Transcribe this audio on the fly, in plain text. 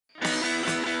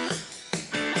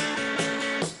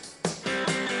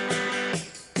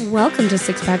Welcome to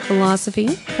Six Pack Philosophy,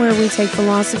 where we take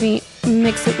philosophy,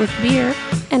 mix it with beer,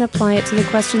 and apply it to the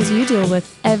questions you deal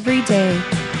with every day.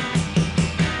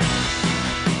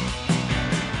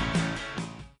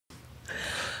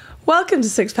 Welcome to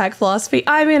Six Pack Philosophy.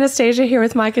 I'm Anastasia here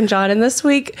with Mike and John, and this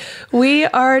week we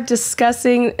are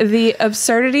discussing the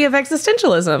absurdity of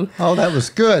existentialism. Oh, that was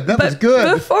good. That was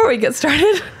good. Before we get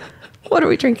started, what are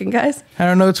we drinking, guys? I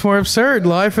don't know. It's more absurd.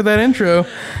 Live for that intro.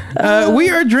 We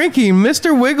are drinking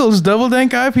Mr. Wiggles Double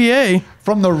Dank IPA.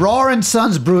 From the Raw &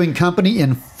 Sons Brewing Company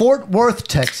in Fort Worth,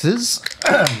 Texas.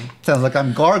 Sounds like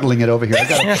I'm gargling it over here. I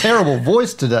got a terrible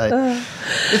voice today.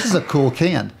 This is a cool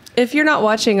can. If you're not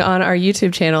watching on our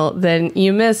YouTube channel, then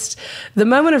you missed the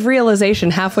moment of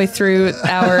realization halfway through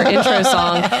our intro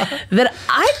song that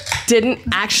I didn't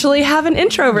actually have an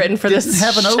intro written for this Didn't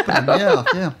have an opening,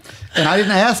 yeah. And I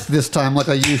didn't ask this time like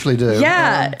I usually do.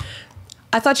 Yeah.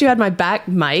 I thought you had my back,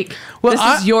 Mike. Well,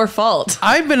 this is your fault.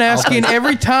 I've been asking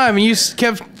every time, and you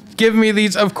kept giving me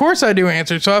these, of course I do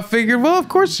answers. So I figured, well, of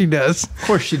course she does. Of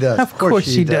course she does. Of course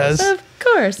she does. Of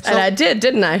course. And I did,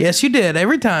 didn't I? Yes, you did,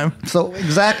 every time. So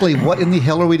exactly what in the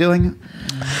hell are we doing?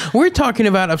 We're talking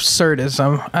about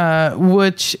absurdism,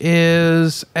 which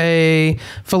is a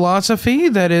philosophy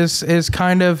that is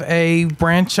kind of a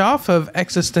branch off of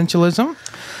existentialism.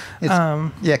 It's,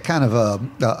 kind of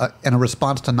in a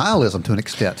response to nihilism to an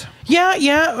extent.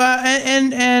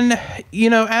 And you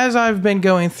know, as I've been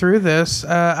going through this,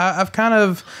 I've kind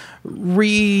of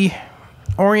reoriented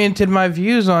my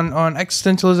views on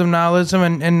existentialism, nihilism,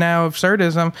 and now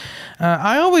absurdism.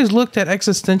 I always looked at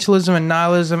existentialism and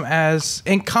nihilism as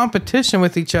in competition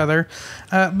with each other,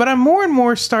 but I'm more and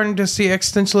more starting to see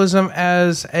existentialism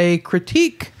as a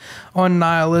critique on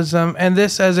nihilism, and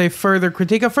this as a further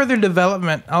critique, a further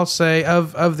development, I'll say,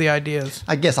 of the ideas.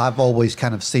 I guess I've always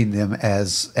kind of seen them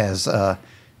as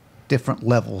different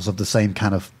levels of the same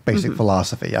kind of basic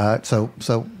philosophy. So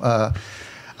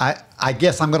I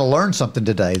guess I'm going to learn something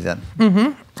today then.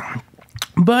 Mm-hmm.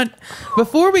 But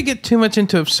before we get too much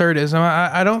into absurdism,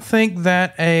 I don't think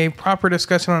that a proper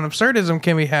discussion on absurdism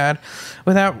can be had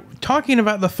without talking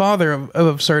about the father of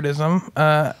absurdism,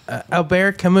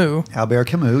 Albert Camus. Albert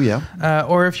Camus, yeah.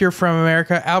 Or if you're from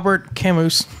America, Albert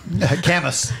Camus.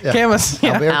 Camus. Yeah. Camus,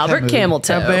 yeah. Albert Camus.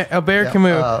 Albert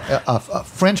Camus. A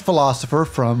French philosopher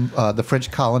from the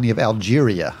French colony of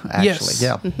Algeria, actually.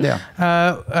 Yes.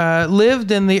 Yeah.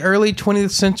 Lived in the early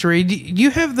 20th century. Do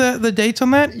you have the dates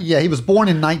on that? Yeah, he was born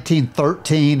in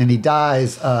 1913 and he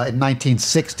dies in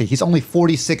 1960. He's only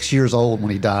 46 years old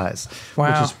when he dies.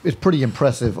 Wow. Which is pretty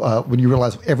impressive when you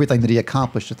realize everything that he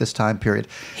accomplished at this time period.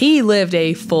 He lived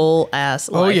a full-ass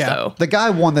life, though. The guy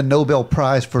won the Nobel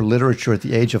Prize for Literature at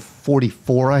the age of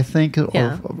 44, I think.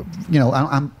 Yeah.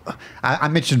 I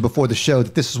mentioned before the show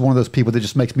that this is one of those people that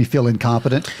just makes me feel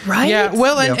incompetent. Right? Yeah,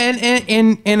 well,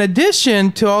 and in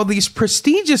addition to all these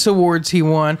prestigious awards he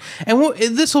won, and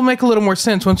this will make a little more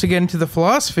sense once we get into the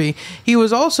philosophy, he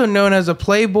was also known as a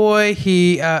playboy.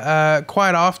 He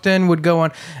quite often would go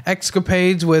on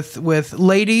escapades with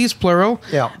ladies, plural.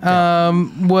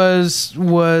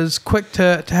 Was quick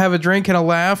to have a drink and a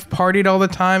laugh, partied all the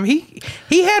time. He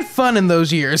had fun in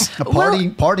those years.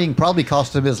 Partying probably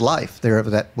cost him his life there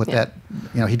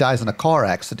he dies in a car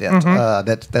accident.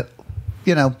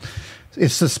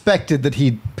 It's suspected that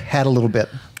he had a little bit.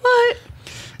 What?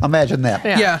 Imagine that.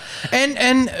 Yeah.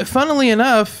 And funnily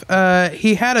enough,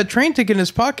 he had a train ticket in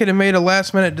his pocket and made a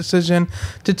last minute decision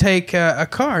to take a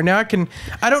car. Now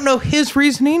I don't know his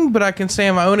reasoning, but I can say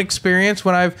in my own experience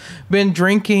when I've been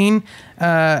drinking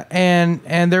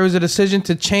and there was a decision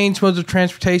to change modes of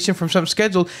transportation from something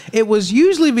scheduled, it was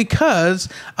usually because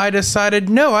I decided,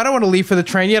 no, I don't want to leave for the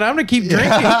train yet. I'm going to keep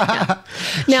drinking.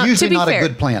 Now, usually to be not fair, a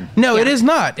good plan. No, it is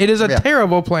not. It is a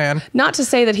terrible plan. Not to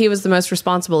say that he was the most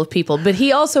responsible of people, but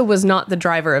he also was not the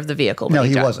driver of the vehicle when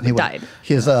he wasn't. He died.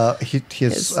 His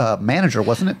manager,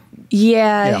 wasn't it?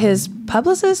 Yeah, his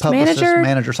publicist,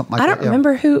 manager, something like that. I don't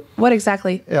remember what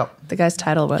exactly the guy's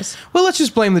title was. Well, let's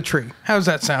just blame the tree. How does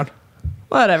that sound?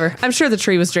 Whatever. I'm sure the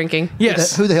tree was drinking.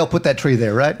 Yes. Who the hell put that tree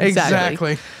there, right?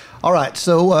 Exactly. All right.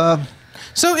 So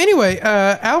anyway,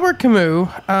 Albert Camus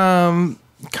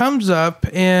comes up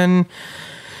in,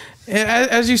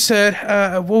 as you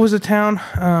said, what was the town?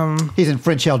 He's in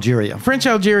French-Algeria.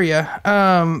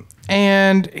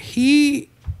 And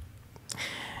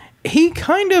he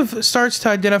kind of starts to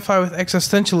identify with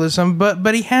existentialism,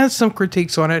 but he has some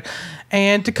critiques on it.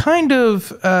 And to kind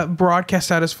of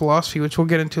broadcast out his philosophy, which we'll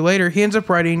get into later, he ends up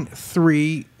writing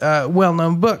 3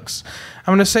 well-known books.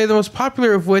 I'm going to say the most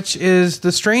popular of which is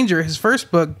The Stranger, his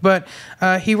first book, but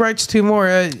he writes 2 more.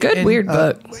 Weird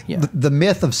book. Yeah. The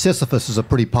Myth of Sisyphus is a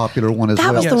pretty popular one as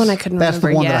well. That was the one I couldn't remember. That's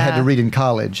the one that I had to read in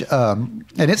college. And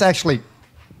it's actually...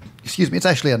 Excuse me. It's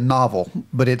actually a novel,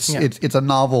 but it's a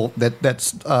novel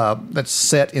that's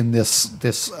set in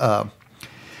this.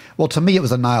 Well, to me, it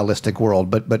was a nihilistic world,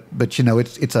 but you know,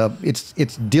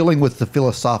 it's dealing with the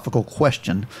philosophical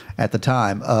question at the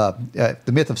time.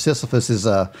 The Myth of Sisyphus is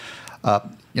about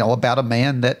a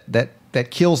man that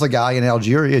kills a guy in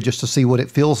Algeria just to see what it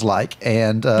feels like,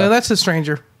 and no, that's The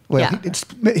Stranger. Well,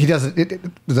 Yeah. he doesn't.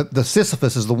 The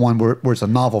Sisyphus is the one where it's a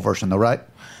novel version, though, right?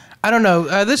 I don't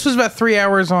know. This was about 3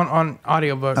 hours on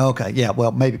audiobook. Okay, yeah.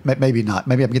 Well, maybe not.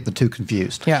 Maybe I'm getting the 2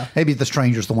 confused. Yeah. Maybe The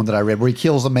Stranger's the one that I read, where he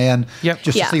kills a man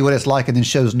just to see what it's like, and then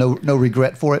shows no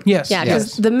regret for it. Yes. Yeah,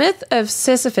 because the Myth of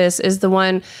Sisyphus is the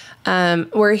one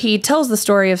where he tells the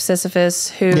story of Sisyphus,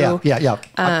 who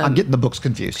I'm getting the books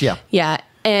confused. Yeah.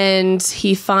 And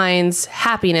he finds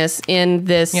happiness in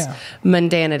this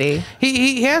mundanity.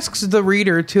 He asks the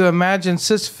reader to imagine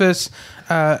Sisyphus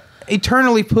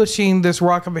eternally pushing this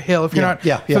rock up a hill. If you're not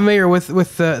familiar with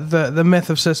the Myth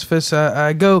of Sisyphus,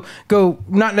 go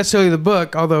not necessarily the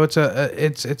book, although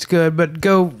it's good, but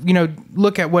go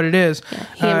look at what it is. Yeah.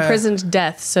 He imprisoned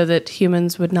death so that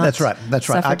humans would not. That's right.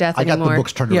 Suffer death I got anymore. the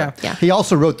books turned around. Yeah. He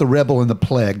also wrote The Rebel and the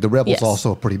Plague. The Rebel's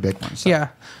also a pretty big one. So. Yeah,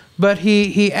 but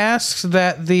he asks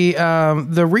that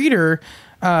the reader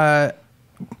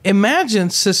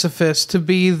imagines Sisyphus to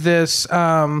be this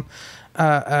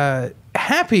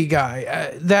happy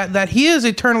guy, that he is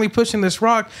eternally pushing this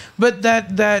rock, but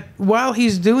that while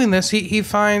he's doing this, he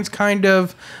finds kind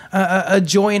of a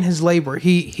joy in his labor.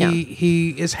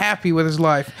 He is happy with his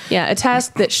life. Yeah, a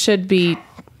task that should be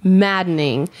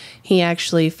maddening, he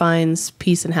actually finds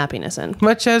peace and happiness in.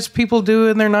 Much as people do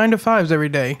in their 9-to-5s every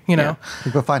day, you know.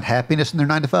 People find happiness in their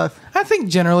 9-to-5? I think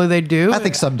generally they do. I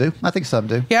think some do.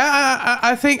 Yeah,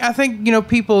 I think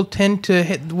people tend to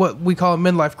hit what we call a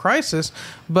midlife crisis,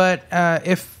 but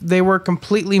if they were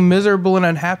completely miserable and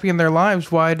unhappy in their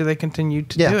lives, why do they continue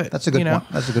to do it? Yeah, that's a good point.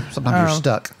 That's a good. Sometimes you're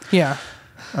stuck. Yeah.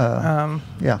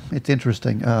 It's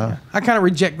interesting. I kind of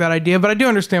reject that idea, but I do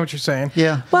understand what you're saying.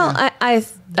 Yeah. Well, yeah.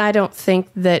 I don't think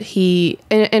that he.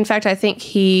 In fact, I think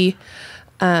he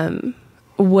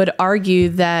would argue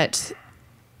that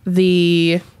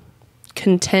the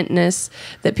contentness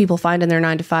that people find in their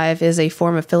 9-to-5 is a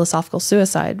form of philosophical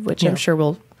suicide, which I'm sure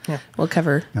we'll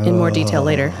cover in more detail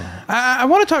later. I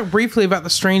want to talk briefly about The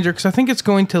Stranger because I think it's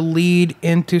going to lead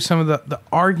into some of the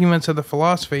arguments of the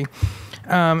philosophy.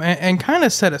 And kind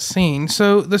of set a scene.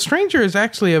 So The Stranger is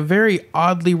actually a very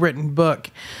oddly written book.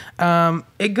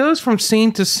 It goes from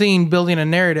scene to scene, building a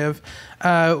narrative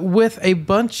with a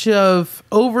bunch of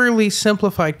overly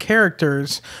simplified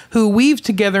characters who weave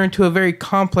together into a very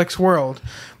complex world.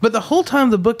 But the whole time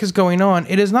the book is going on,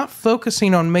 it is not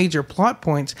focusing on major plot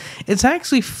points. It's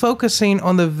actually focusing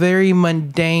on the very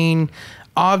mundane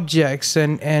objects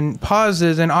and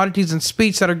pauses and oddities in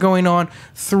speech that are going on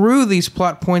through these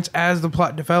plot points as the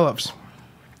plot develops.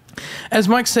 As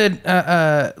Mike said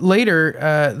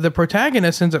later, the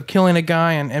protagonist ends up killing a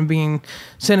guy and being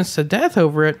sentenced to death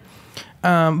over it.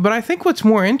 But I think what's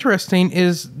more interesting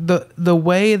is the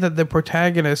way that the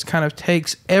protagonist kind of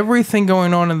takes everything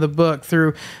going on in the book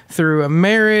through a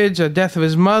marriage, a death of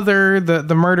his mother,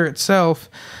 the murder itself,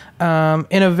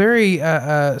 in a very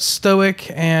stoic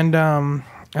and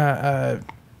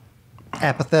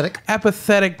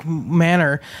apathetic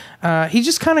manner. He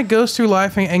just kind of goes through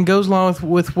life and goes along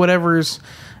with whatever's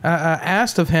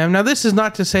asked of him. Now, this is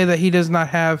not to say that he does not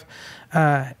have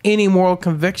any moral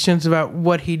convictions about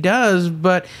what he does,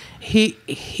 but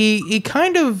he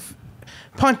kind of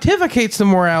pontificates the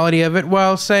morality of it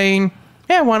while saying,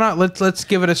 yeah, why not? Let's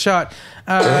give it a shot.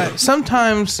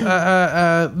 Sometimes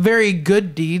very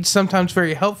good deeds, sometimes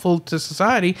very helpful to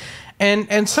society,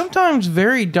 and sometimes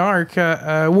very dark.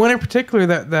 One in particular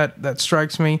that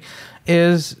strikes me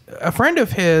is a friend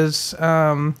of his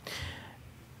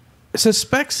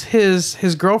suspects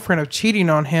his girlfriend of cheating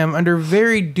on him under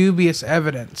very dubious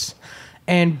evidence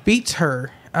and beats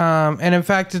her. And in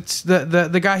fact, it's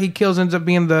the guy he kills ends up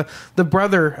being the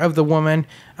brother of the woman,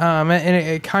 and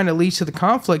it kind of leads to the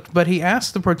conflict. But he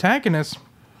asks the protagonist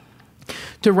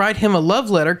to write him a love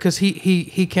letter because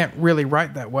he can't really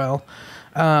write that well,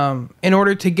 in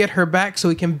order to get her back so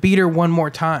he can beat her one more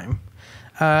time.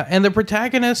 And the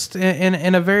protagonist,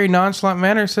 in a very nonchalant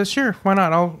manner, says, "Sure, why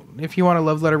not? If you want a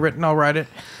love letter written, I'll write it."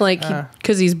 Like,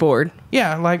 because he's bored.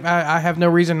 Yeah, like I have no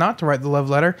reason not to write the love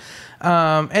letter.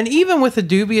 And even with the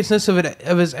dubiousness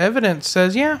of his evidence,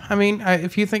 says, "Yeah, I mean,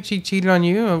 if you think she cheated on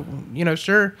you,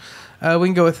 sure, we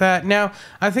can go with that." Now,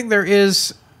 I think there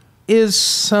is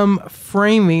some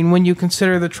framing when you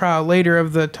consider the trial later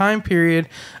of the time period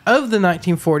of the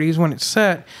 1940s when it's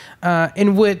set,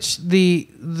 in which the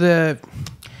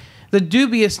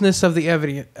dubiousness of the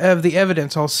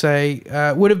evidence, I'll say,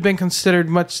 would have been considered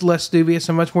much less dubious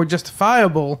and much more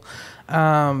justifiable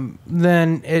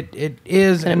than it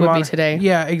is. And it would be today.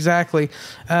 Yeah, exactly.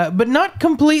 But not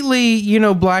completely,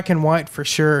 black and white for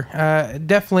sure.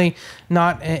 Definitely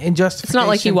not in justification. It's not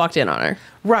like he walked in on her.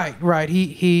 Right.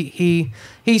 He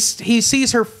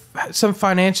sees her some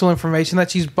financial information that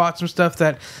she's bought some stuff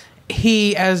that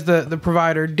he, as the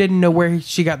provider, didn't know where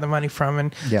she got the money from,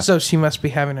 and so she must be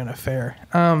having an affair.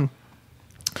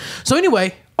 So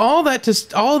anyway, all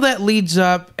that leads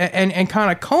up and kind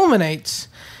of culminates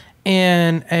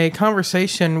in a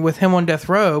conversation with him on death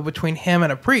row between him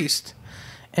and a priest,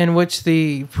 in which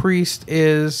the priest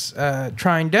is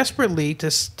trying desperately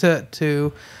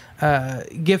to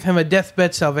give him a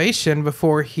deathbed salvation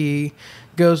before he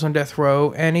goes on death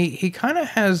row, and he kind of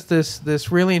has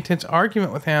this really intense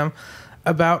argument with him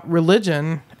about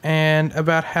religion and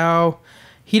about how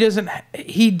he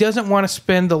doesn't want to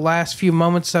spend the last few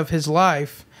moments of his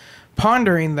life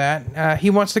pondering that. He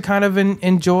wants to kind of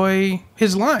enjoy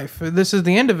his life. This is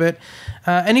the end of it,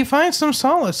 and he finds some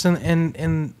solace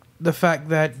in the fact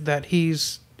that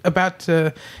he's about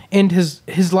to end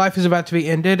his life is about to be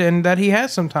ended, and that he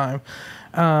has some time.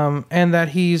 And that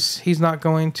he's not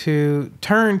going to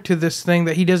turn to this thing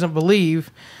that he doesn't believe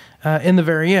in the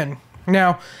very end.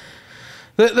 Now,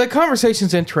 the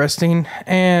conversation's interesting,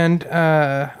 and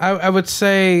I would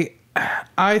say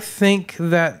I think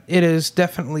that it is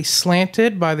definitely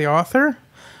slanted by the author,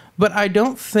 but I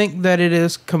don't think that it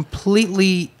is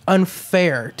completely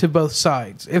unfair to both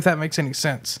sides, if that makes any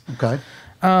sense. Okay.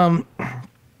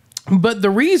 But the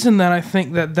reason that I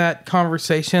think that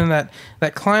conversation, that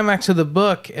climax of the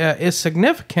book is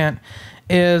significant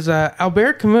is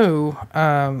Albert Camus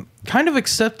kind of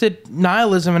accepted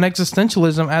nihilism and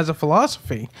existentialism as a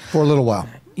philosophy. For a little while.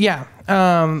 Yeah.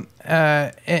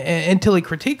 Until he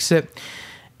critiques it.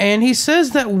 And he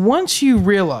says that once you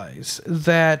realize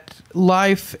that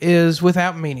life is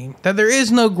without meaning, that there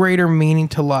is no greater meaning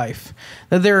to life,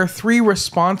 that there are three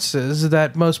responses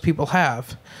that most people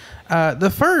have. The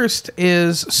first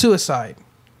is suicide.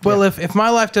 Well, if my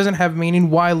life doesn't have meaning,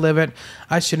 why live it?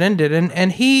 I should end it.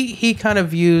 And he kind of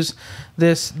views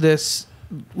this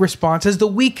response as the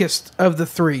weakest of the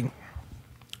three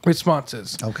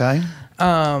responses. Okay.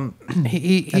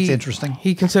 That's interesting.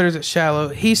 He considers it shallow.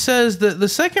 He says that the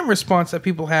second response that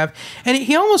people have, and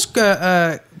he almost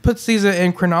puts these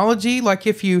in chronology, like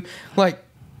if you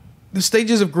the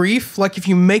stages of grief, like if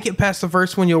you make it past the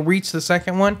first one, you'll reach the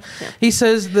second one. Yeah. He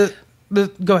says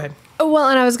go ahead. Well,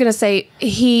 and I was going to say,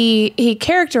 he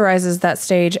characterizes that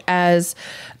stage as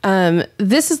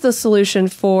this is the solution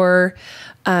for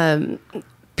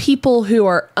people who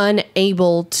are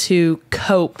unable to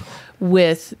cope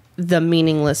with the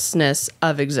meaninglessness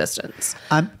of existence.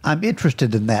 I'm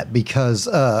interested in that because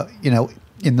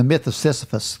in the myth of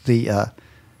Sisyphus, the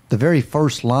very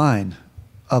first line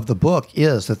of the book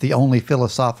is that the only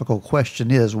philosophical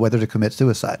question is whether to commit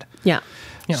suicide. Yeah.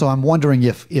 So I'm wondering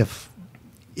if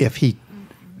he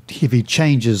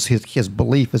changes his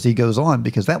belief as he goes on,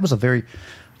 because that was a very,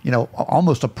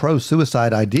 almost a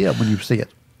pro-suicide idea when you see it.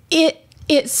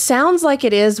 It sounds like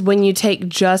it is when you take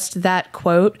just that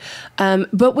quote,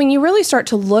 but when you really start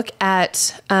to look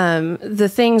at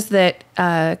the things that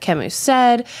Camus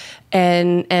said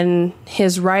and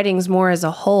his writings more as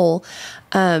a whole,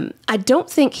 I don't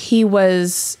think he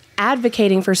was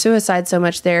advocating for suicide so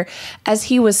much there as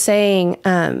he was saying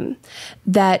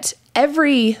that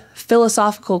every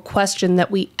philosophical question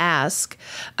that we ask,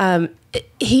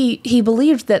 he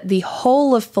believed that the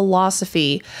whole of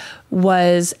philosophy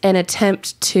was an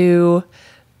attempt to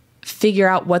figure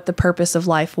out what the purpose of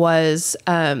life was,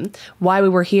 why we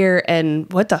were here,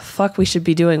 and what the fuck we should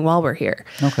be doing while we're here.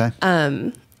 Okay.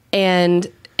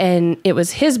 And it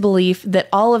was his belief that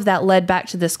all of that led back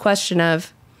to this question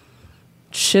of,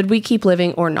 should we keep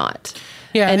living or not?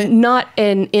 Yeah, and not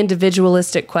an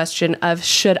individualistic question of,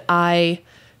 should I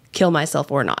kill myself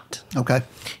or not? Okay.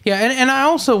 Yeah, and I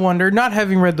also wonder, not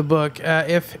having read the book,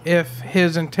 if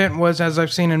his intent was, as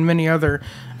I've seen in many other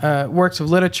works of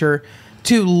literature,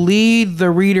 to lead the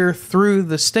reader through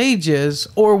the stages,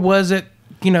 or was it,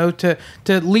 to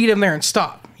lead him there and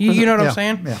stop? You know what Yeah, I'm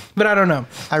saying? yeah. But I don't know.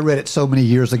 I read it so many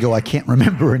years ago, I can't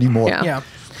remember anymore. Yeah.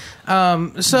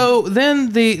 So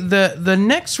then the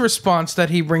next response that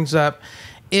he brings up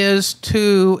is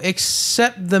to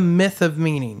accept the myth of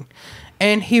meaning.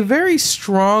 And he very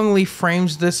strongly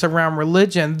frames this around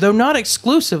religion, though not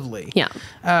exclusively.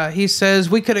 Yeah. He says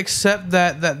we could accept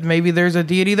that maybe there's a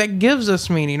deity that gives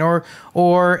us meaning,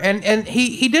 and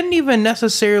he didn't even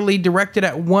necessarily direct it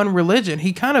at one religion.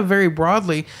 He kind of very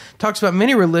broadly talks about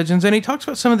many religions, and he talks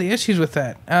about some of the issues with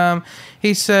that.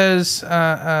 He says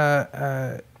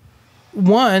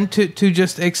one, to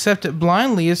just accept it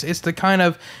blindly is to kind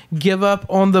of give up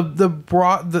on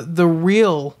the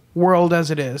real world as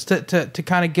it is, to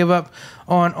kind of give up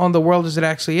on the world as it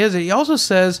actually is. He also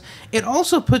says it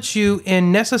also puts you in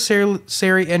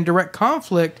necessary and direct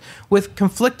conflict with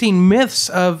conflicting myths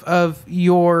of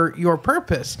your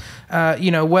purpose.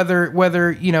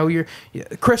 Whether your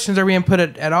Christians are being put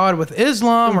at odds with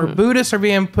Islam, or Buddhists are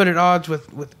being put at odds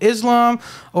with Islam,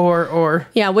 or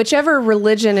whichever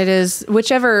religion it is,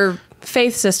 whichever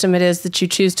faith system it is that you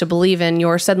choose to believe in,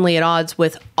 you're suddenly at odds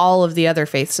with all of the other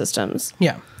faith systems.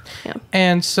 Yeah.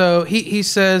 And so he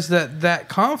says that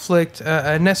conflict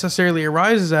necessarily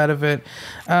arises out of it.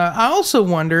 I also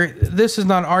wonder, this is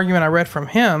not an argument I read from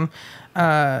him,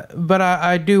 but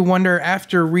I do wonder,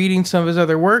 after reading some of his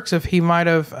other works, if he might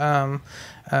have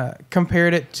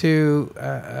compared it to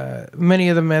many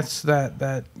of the myths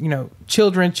that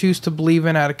children choose to believe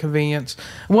in out of convenience.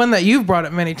 One that you've brought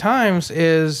up many times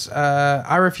is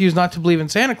I refuse not to believe in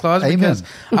Santa Claus. Amen. Because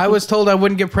I was told I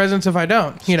wouldn't get presents if I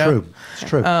don't. It's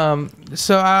true.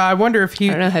 So I wonder if I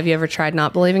don't know. Have you ever tried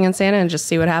not believing in Santa and just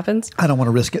see what happens? I don't want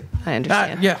to risk it. I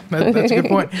understand. That's a good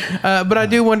point. But I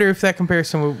do wonder if that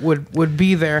comparison would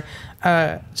be there.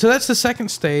 So that's the second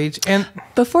stage. And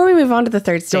before we move on to the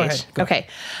third stage, Go ahead.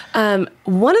 Okay.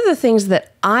 One of the things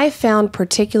that I found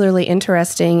particularly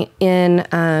interesting in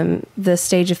the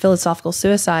stage of philosophical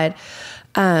suicide,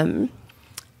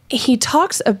 he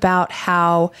talks about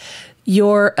how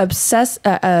your acceptance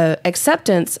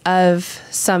of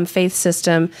some faith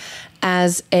system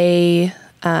as a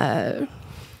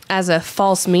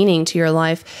false meaning to your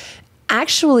life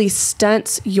actually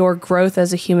stunts your growth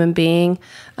as a human being,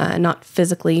 not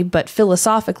physically, but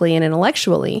philosophically and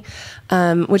intellectually,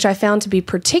 which I found to be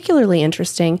particularly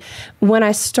interesting when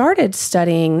I started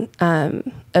studying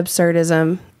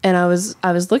absurdism, and I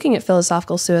was looking at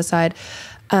philosophical suicide.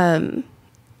 I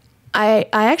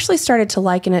actually started to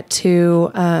liken it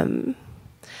to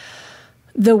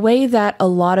the way that a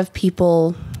lot of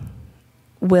people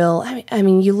will. I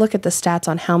mean, you look at the stats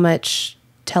on how much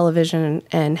television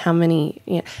and how many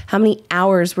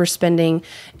hours we're spending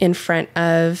in front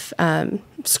of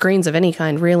screens of any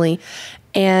kind, really.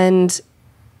 And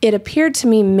it appeared to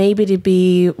me maybe to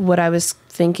be what I was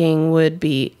thinking would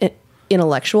be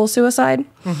intellectual suicide,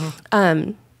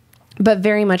 but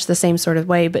very much the same sort of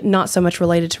way, but not so much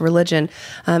related to religion.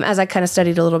 As I kind of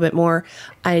studied a little bit more,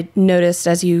 I noticed,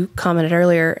 as you commented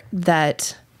earlier,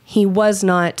 that he was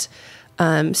not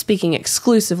speaking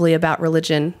exclusively about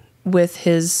religion with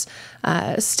his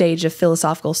stage of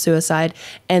philosophical suicide,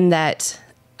 and that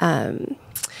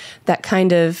that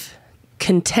kind of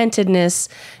contentedness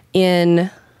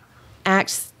in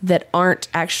acts that aren't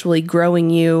actually growing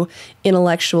you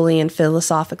intellectually and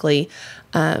philosophically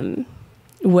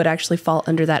would actually fall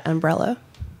under that umbrella.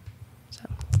 So,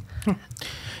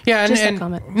 yeah, just and a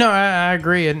comment. No, I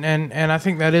agree, and I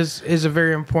think that is a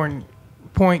very important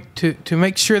point to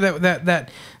make sure that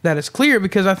is clear,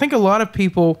 because I think a lot of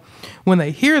people, when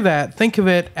they hear that, think of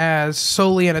it as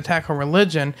solely an attack on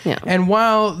religion. Yeah. And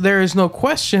while there is no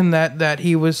question that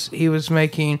he was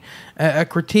making a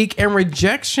critique and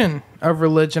rejection of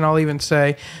religion, I'll even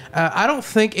say, I don't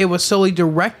think it was solely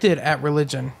directed at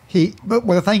religion. But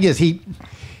the thing is,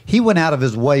 he went out of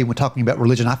his way when talking about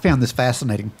religion. I found this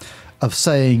fascinating, of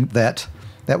saying that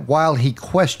while he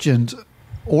questioned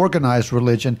organized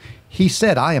religion, he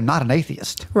said, "I am not an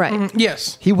atheist." Right. Mm-hmm.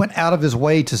 Yes. He went out of his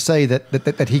way to say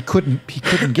that he couldn't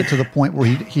get to the point where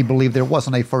he believed there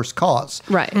wasn't a first cause.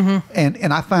 Right. Mm-hmm.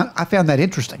 And I found that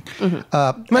interesting.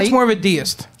 Much more of a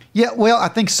deist. Yeah, well, I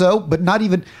think so, but not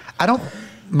even.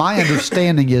 My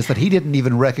understanding is that he didn't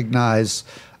even recognize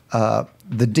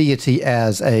the deity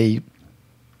as a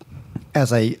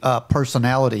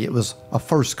personality. It was a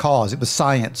first cause. It was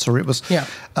science, or it was,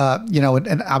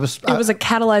 and I was. It was a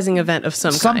catalyzing event of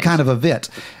some kind of event.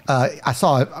 I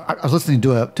was listening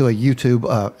to a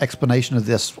YouTube explanation of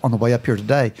this on the way up here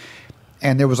today,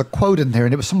 and there was a quote in there,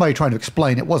 and it was somebody trying to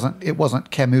explain. It wasn't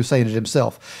Camus saying it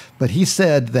himself, but he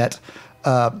said that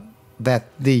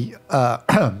the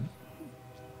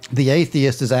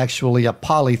atheist is actually a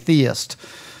polytheist,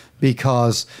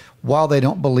 because while they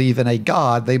don't believe in a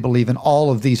God, they believe in all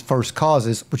of these first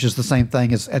causes, which is the same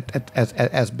thing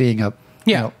as being a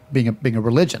being a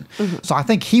religion. Mm-hmm. So I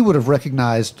think he would have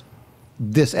recognized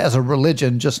this as a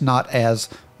religion, just not as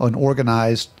an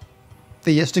organized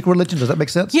theistic religion. Does that make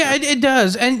sense? Yeah, it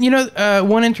does. And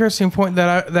one interesting point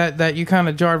that you kind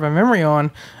of jarred my memory on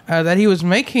that he was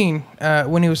making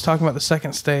when he was talking about the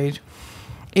second stage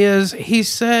is he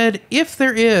said if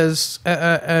there is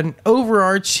an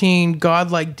overarching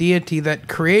godlike deity that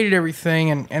created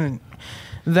everything and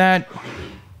that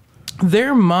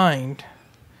their mind,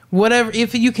 whatever,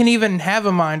 if you can even have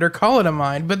a mind or call it a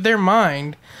mind, but their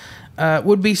mind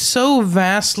would be so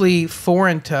vastly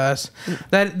foreign to us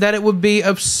that it would be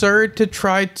absurd to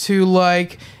try to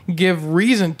give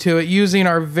reason to it using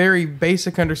our very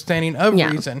basic understanding of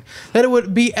reason. That it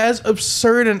would be as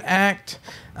absurd an act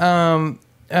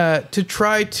to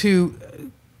try to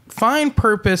find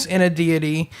purpose in a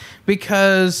deity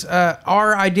because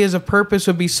our ideas of purpose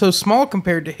would be so small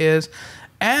compared to his,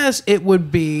 as it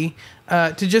would be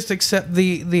to just accept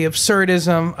the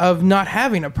absurdism of not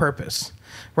having a purpose.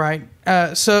 Right.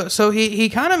 So he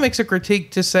kind of makes a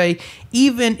critique to say,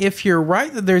 even if you're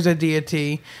right that there's a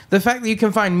deity, the fact that you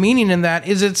can find meaning in that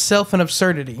is itself an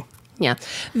absurdity. Yeah.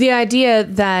 The idea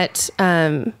that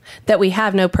that we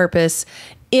have no purpose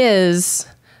is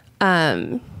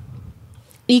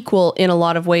equal in a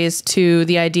lot of ways to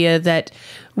the idea that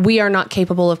we are not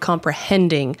capable of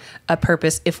comprehending a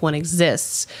purpose if one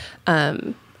exists,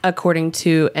 according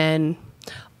to an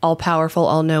all-powerful,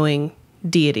 all-knowing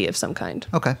deity of some kind.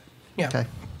 Okay. Yeah. Okay.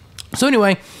 So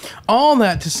anyway, all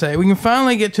that to say, we can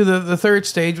finally get to the third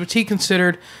stage, which he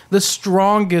considered the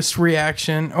strongest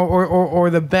reaction or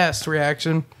the best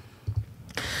reaction.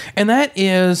 And that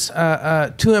is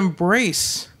to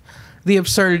embrace the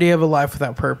absurdity of a life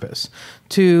without purpose,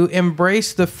 to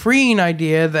embrace the freeing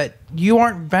idea that you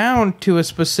aren't bound to a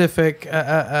specific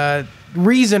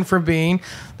reason for being,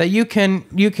 that you can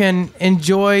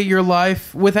enjoy your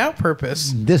life without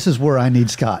purpose. This is where I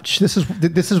need scotch. This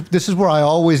is where I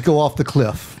always go off the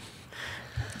cliff.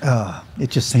 It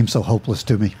just seems so hopeless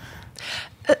to me.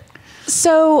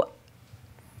 So,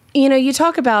 you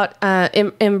talk about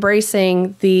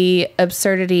embracing the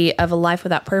absurdity of a life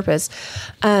without purpose,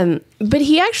 but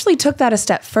he actually took that a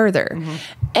step further,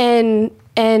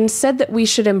 and said that we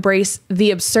should embrace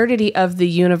the absurdity of the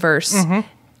universe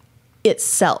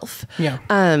itself. Yeah.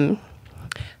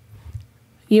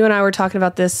 You and I were talking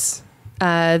about this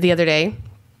the other day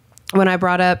when I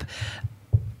brought up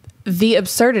the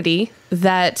absurdity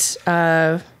that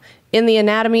in the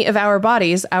anatomy of our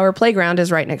bodies, our playground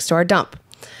is right next to our dump.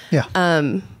 Yeah.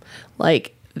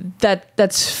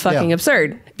 That's fucking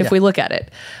absurd if we look at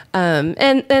it.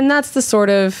 And that's the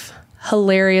sort of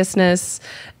hilariousness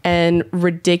and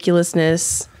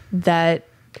ridiculousness that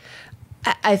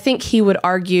I think he would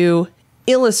argue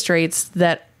illustrates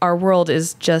that our world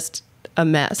is just a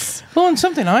mess. Well, and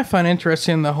something I find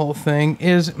interesting in the whole thing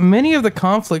is many of the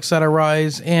conflicts that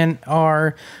arise in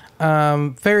our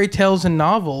fairy tales and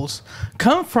novels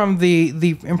come from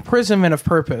the imprisonment of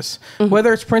purpose.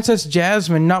 Whether it's Princess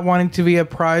Jasmine not wanting to be a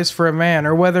prize for a man,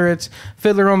 or whether it's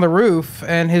Fiddler on the Roof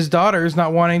and his daughters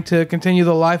not wanting to continue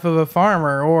the life of a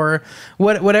farmer, or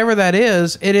whatever that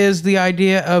is, it is the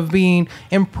idea of being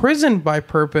imprisoned by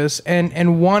purpose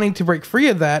and wanting to break free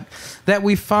of that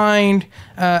we find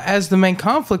as the main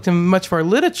conflict in much of our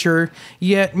literature.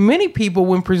 Yet many people,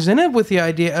 when presented with the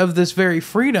idea of this very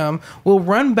freedom, will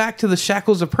run back to the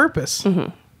shackles of purpose.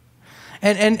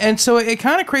 And so it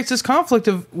kind of creates this conflict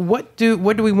of what do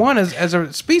we want as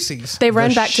a species? They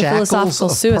run back to philosophical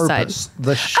suicide.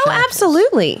 Oh,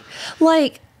 absolutely.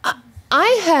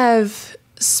 I have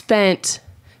spent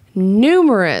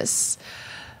numerous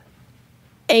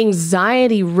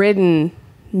anxiety-ridden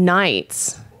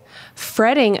nights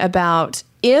fretting about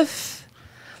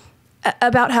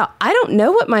how I don't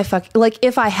know what my fuck,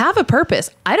 if I have a purpose,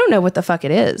 I don't know what the fuck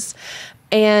it is.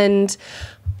 And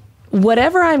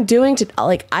whatever I'm doing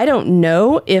I don't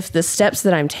know if the steps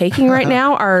that I'm taking right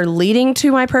now are leading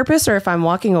to my purpose or if I'm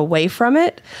walking away from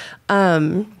it.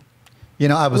 I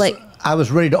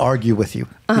was ready to argue with you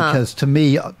because to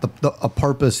me, a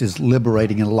purpose is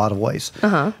liberating in a lot of ways.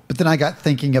 But then I got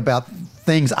thinking about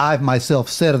things I've myself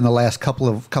said in the last couple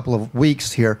of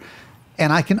weeks here,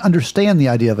 and I can understand the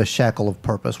idea of a shackle of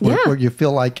purpose, where you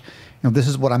feel like, this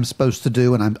is what I'm supposed to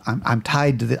do, and I'm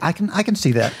tied to this. I can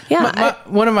see that. Yeah.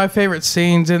 One of my favorite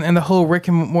scenes in the whole Rick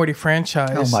and Morty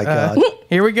franchise. Oh my God.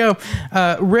 Here we go.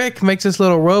 Rick makes this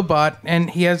little robot, and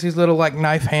he has these little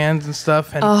knife hands and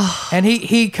stuff, and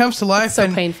he comes to life. It's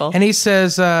so painful. And he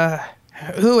says,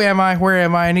 "Who am I? Where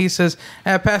am I?" And he says,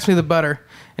 "Pass me the butter."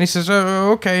 he says,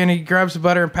 "Oh, okay." And he grabs the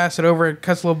butter and passes it over and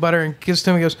cuts a little butter and gives it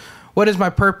to him. He goes, "What is my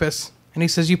purpose?" And he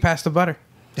says, "You pass the butter."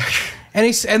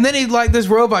 And then he, like, this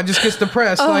robot just gets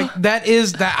depressed. Like, that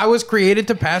I was created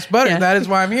to pass butter. Yeah. That is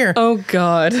why I'm here. Oh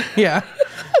God. Yeah.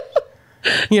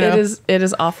 You know, it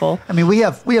is awful. I mean, we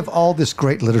have all this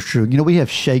great literature. You know, we have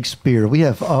Shakespeare. We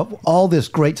have all this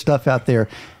great stuff out there.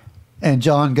 And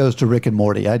John goes to Rick and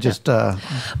Morty. I just.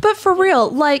 But for real,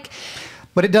 like.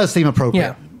 But it does seem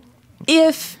appropriate.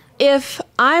 Yeah. If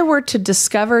I were to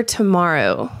discover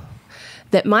tomorrow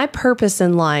that my purpose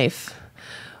in life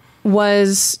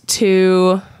was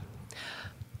to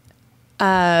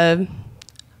make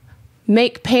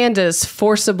pandas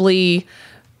forcibly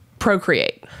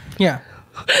procreate. Yeah.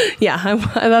 Yeah,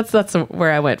 that's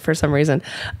where I went for some reason.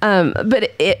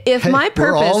 But if my purpose...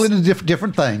 We're all into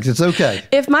different things. It's okay.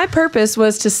 If my purpose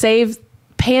was to save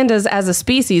pandas as a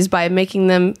species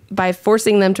by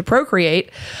forcing them to procreate,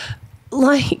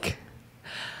 like,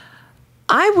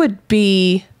 I would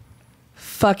be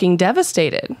fucking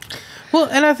devastated. Well,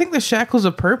 and I think the shackles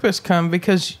of purpose come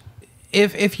because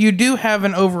if you do have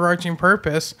an overarching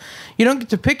purpose, you don't get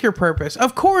to pick your purpose.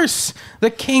 Of course, the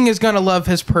king is going to love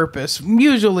his purpose.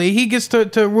 Usually, he gets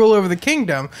to rule over the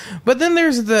kingdom. But then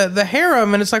there's the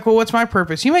harem, and it's like, well, what's my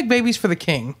purpose? You make babies for the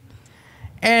king.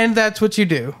 And that's what you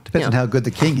do. Depends on how good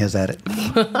the king is at it.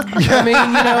 I mean,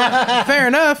 you know, fair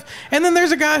enough. And then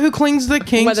there's a guy who cleans the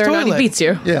king's Whether or toilet. not he beats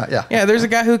you. Yeah. Yeah, there's a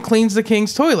guy who cleans the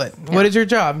king's toilet. Yeah. What is your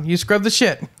job? You scrub the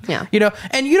shit. Yeah. You know,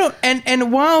 and you don't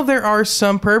and while there are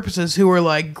some purposes who are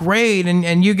like great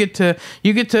and you get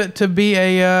to be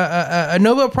a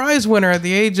Nobel Prize winner at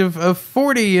the age of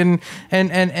 40 and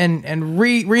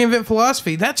reinvent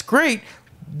philosophy. That's great.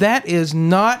 That is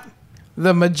not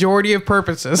the majority of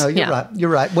purposes. No, you're right. You're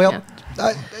right. Well,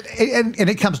 and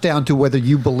it comes down to whether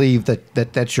you believe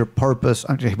that's your purpose.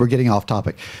 We're getting off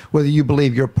topic. Whether you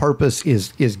believe your purpose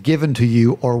is given to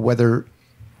you or whether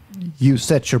you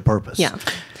set your purpose. Yeah.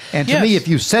 And to me, if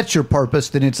you set your purpose,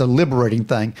 then it's a liberating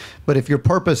thing. But if your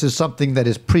purpose is something that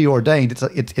is preordained,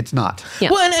 it's not. Yeah.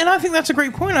 Well, and I think that's a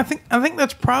great point. I think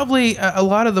that's probably a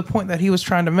lot of the point that he was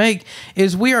trying to make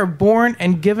is we are born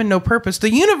and given no purpose.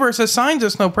 The universe assigns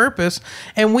us no purpose,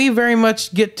 and we very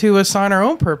much get to assign our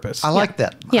own purpose. I like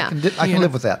that. Yeah. I can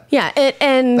live with that. Yeah,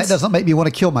 and That doesn't make me want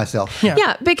to kill myself.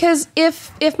 yeah, because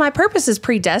if my purpose is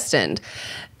predestined,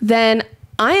 then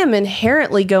I am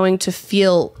inherently going to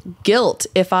feel guilt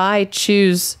if I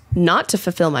choose not to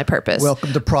fulfill my purpose.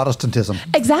 Welcome to Protestantism.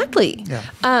 Exactly. Yeah.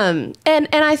 And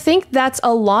I think that's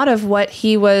a lot of what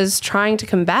he was trying to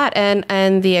combat,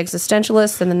 and the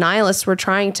existentialists and the nihilists were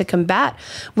trying to combat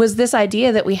was this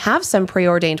idea that we have some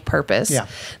preordained purpose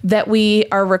that we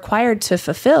are required to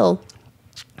fulfill.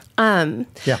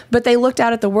 But they looked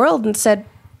out at the world and said,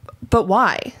 but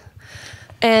why?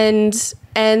 And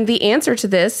the answer to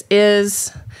this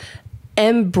is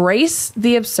embrace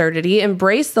the absurdity,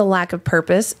 embrace the lack of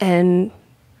purpose, and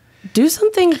do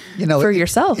something for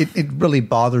yourself. It really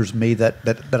bothers me that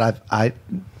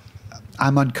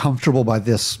I'm uncomfortable by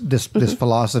this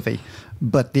philosophy,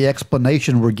 but the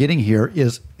explanation we're getting here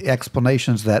is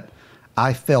explanations that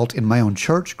I felt in my own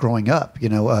church growing up. You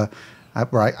know,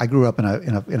 I grew up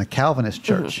in a Calvinist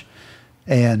church,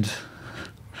 and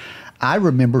I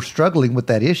remember struggling with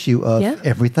that issue of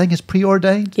everything is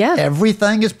preordained. Yeah.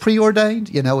 Everything is preordained.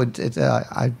 You know,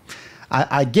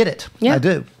 I get it. Yeah. I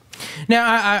do.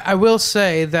 Now, I will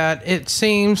say that it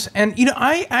seems, and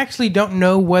I actually don't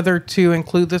know whether to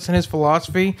include this in his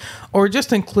philosophy or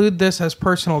just include this as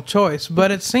personal choice,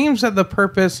 but it seems that the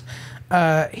purpose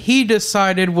he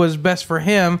decided was best for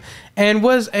him and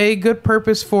was a good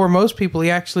purpose for most people. He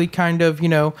actually kind of,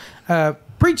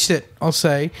 preached it, I'll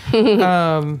say,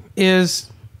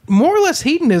 is more or less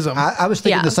hedonism. I was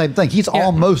thinking the same thing. He's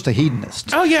almost a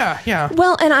hedonist. Oh yeah.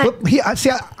 Well, and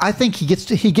I think he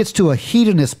gets to a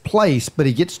hedonist place, but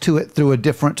he gets to it through a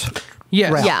different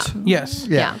route. Yes.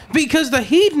 Yeah. Because the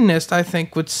hedonist, I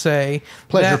think, would say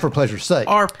Pleasure for pleasure's sake.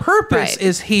 Our purpose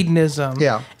is hedonism.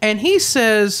 Yeah. And he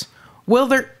says, well,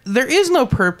 there is no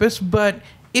purpose, but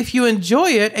if you enjoy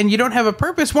it and you don't have a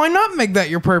purpose, why not make that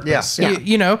your purpose?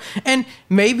 Yeah. And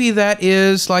maybe that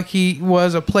is like he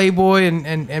was a playboy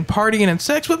and partying and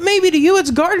sex, but maybe to you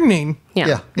it's gardening.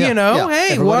 Yeah. Hey,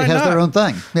 everybody why has not? their own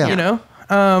thing. Yeah.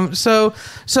 So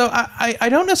I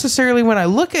don't necessarily, when I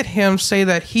look at him, say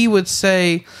that he would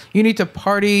say you need to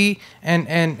party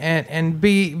and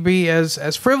be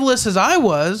as frivolous as I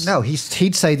was. No,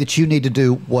 he'd say that you need to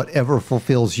do whatever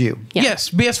fulfills you. Yeah. Yes,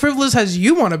 be as frivolous as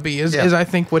you want to be is I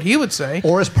think what he would say.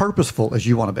 Or as purposeful as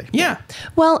you want to be. Yeah.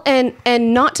 Well, and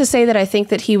not to say that I think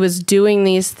that he was doing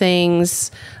these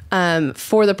things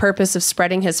for the purpose of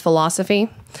spreading his philosophy.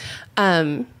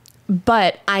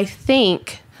 But I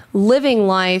think living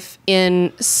life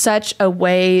in such a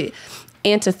way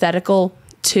antithetical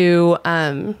to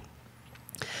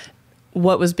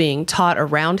what was being taught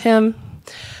around him,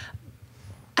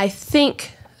 I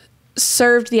think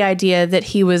served the idea that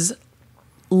he was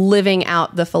living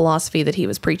out the philosophy that he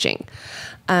was preaching.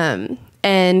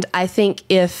 And I think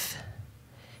if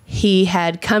he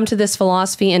had come to this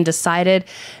philosophy and decided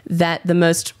that the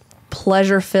most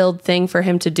pleasure-filled thing for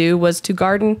him to do was to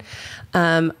garden,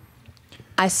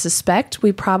 I suspect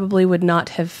we probably would not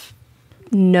have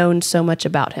known so much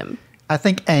about him. I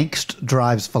think angst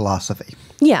drives philosophy.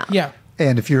 Yeah. Yeah.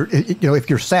 And if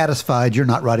you're satisfied, you're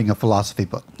not writing a philosophy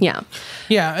book. Yeah.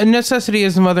 Yeah. And necessity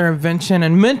is the mother of invention,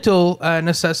 and mental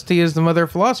necessity is the mother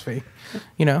of philosophy.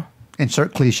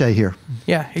 Insert cliche here.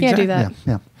 Yeah. Exactly. Yeah, do that.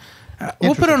 Yeah.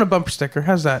 We'll put on a bumper sticker.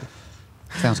 How's that?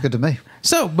 Sounds good to me.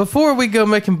 So, before we go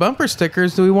making bumper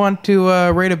stickers, do we want to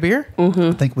rate a beer?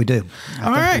 I think we do.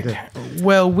 All right.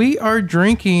 Well, we are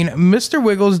drinking Mr.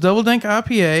 Wiggles Double Dank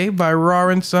IPA by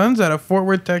Raw & Sons out of Fort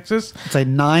Worth, Texas. It's a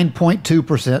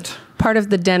 9.2%. Part of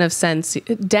the Den of Sin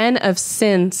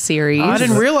series. I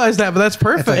didn't realize that, but that's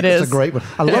perfect. It's a great one.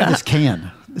 I love this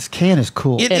can. This can is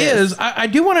cool. It is. I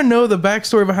do want to know the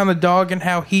backstory behind the dog and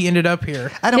how he ended up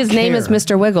here. I don't His name is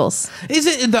Mr. Wiggles. Is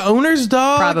it the owner's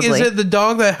dog? Probably. Is it the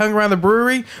dog that hung around the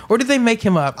brewery? Or did they make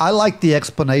him up? I like the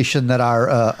explanation that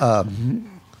our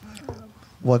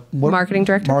what Marketing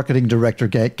director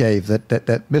gave that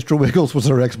Mr. Wiggles was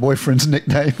her ex-boyfriend's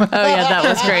nickname. Oh, yeah, that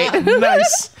was great.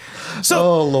 Nice. So,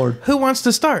 oh, Lord. Who wants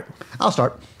to start? I'll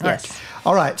start. Yes.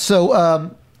 All right.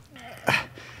 So,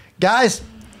 guys,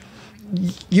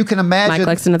 you can imagine. Mike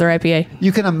likes another IPA.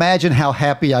 You can imagine how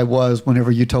happy I was whenever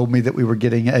you told me that we were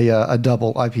getting a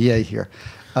double IPA here.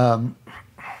 Oh,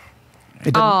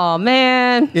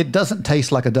 man. It doesn't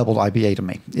taste like a double IPA to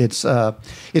me. It's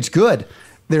good.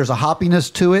 There's a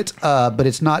hoppiness to it, but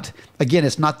it's not. Again,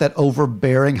 it's not that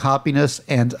overbearing hoppiness.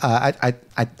 And I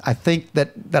think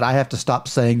that I have to stop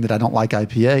saying that I don't like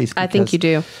IPAs. I think you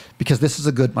do, because this is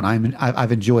a good one.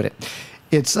 I've enjoyed it.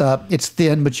 It's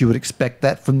thin, but you would expect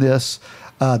that from this.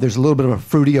 There's a little bit of a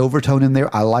fruity overtone in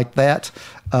there. I like that.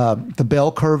 The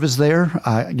bell curve is there.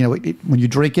 When you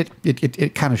drink it,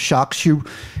 it kind of shocks you,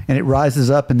 and it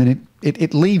rises up, and then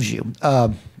it leaves you.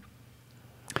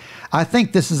 I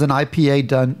think this is an IPA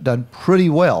done pretty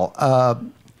well.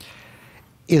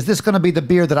 Is this going to be the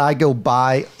beer that I go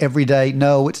buy every day?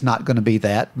 No, it's not going to be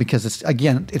that, because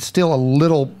it's still a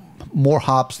little more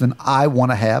hops than I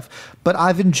want to have, but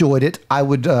I've enjoyed it. I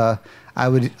would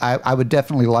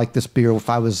definitely like this beer if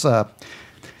I was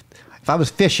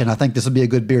fishing. I think this would be a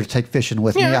good beer to take fishing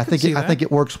with me. I think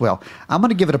it works well. I'm going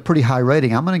to give it a pretty high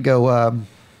rating. I'm going to go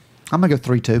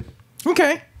 3.2.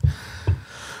 Okay.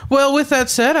 Well, with that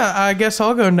said, I guess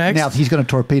I'll go next. Now he's going to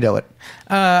torpedo it.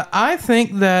 I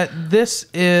think that this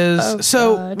is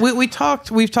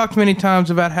we've talked many times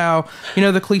about how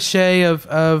the cliche of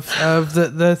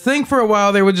the thing for a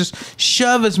while they would just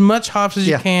shove as much hops as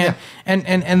you can,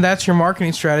 and that's your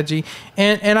marketing strategy.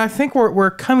 And I think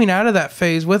we're coming out of that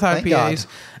phase with IPAs.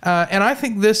 And I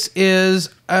think this is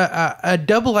a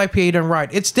double IPA done right.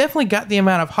 It's definitely got the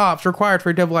amount of hops required for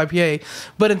a double IPA,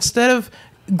 but instead of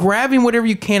grabbing whatever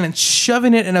you can and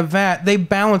shoving it in a vat, they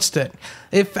balanced it.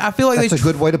 I feel like that's a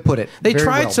good way to put it. They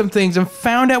tried some things and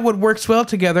found out what works well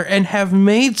together, and have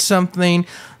made something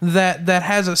that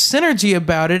has a synergy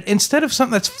about it instead of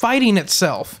something that's fighting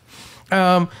itself.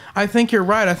 I think you're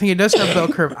right. I think it does have a bell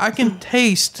curve. I can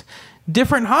taste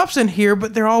different hops in here,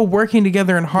 but they're all working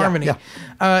together in harmony.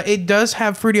 It does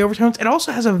have fruity overtones. It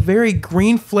also has a very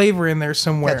green flavor in there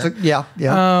somewhere.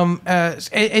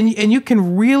 And you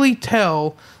can really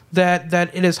tell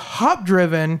that it is hop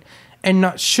driven and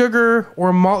not sugar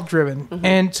or malt driven. Mm-hmm.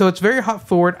 And so it's very hop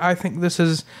forward. I think this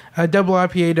is a double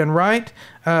IPA done right.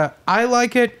 I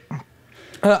like it.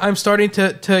 I'm starting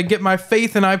to get my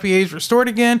faith in IPAs restored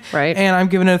again. Right. And I'm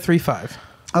giving it a 3.5.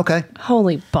 Okay.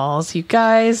 Holy balls, you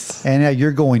guys. And now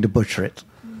you're going to butcher it.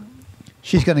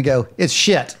 She's going to go, it's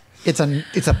shit. It's a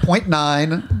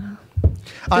 0.9.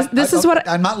 This is what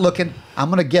I'm not looking. I'm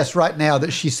going to guess right now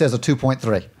that she says a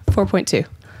 2.3. 4.2.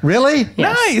 Really?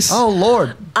 Yes. Nice. Oh,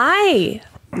 Lord. I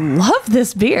love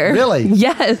this beer. Really?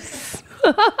 Yes.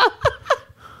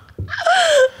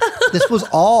 This was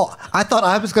all. I thought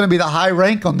I was going to be the high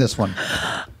rank on this one.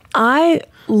 I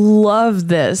love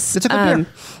this. It's a good beer.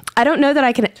 I don't know that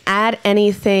I can add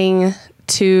anything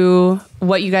to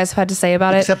what you guys have had to say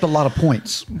about Except a lot of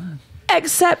points.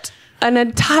 Except an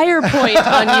entire point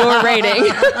on your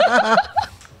rating.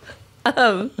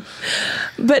 But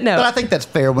no. But I think that's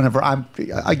fair whenever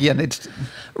it's...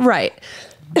 Right.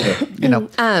 You know,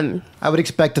 I would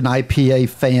expect an IPA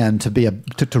fan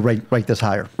to rate this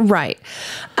higher. Right.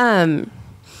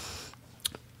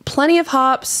 Plenty of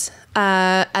hops.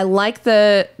 I like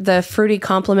the fruity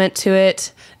complement to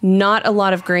it. Not a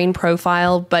lot of grain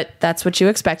profile, but that's what you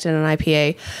expect in an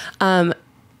IPA.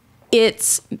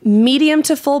 It's medium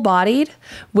to full bodied,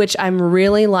 which I'm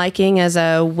really liking as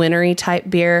a wintery type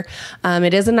beer.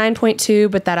 It is a 9.2,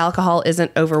 but that alcohol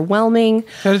isn't overwhelming.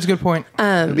 That is a good point.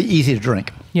 It'd be easy to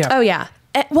drink. Yeah. Oh, yeah.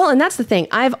 Well, and that's the thing.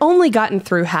 I've only gotten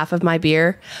through half of my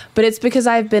beer, but it's because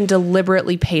I've been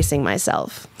deliberately pacing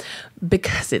myself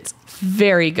because it's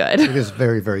very good. It is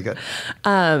very, very good.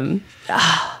 From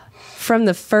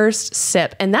the first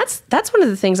sip. And that's one of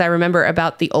the things I remember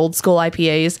about the old school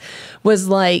IPAs was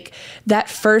like that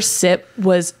first sip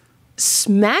was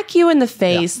smack you in the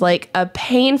face, like a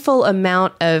painful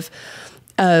amount of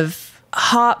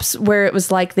hops where it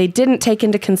was like they didn't take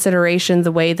into consideration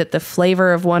the way that the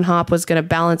flavor of one hop was going to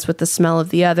balance with the smell of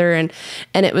the other. And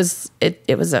it was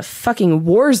a fucking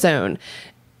war zone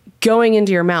going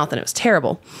into your mouth, and it was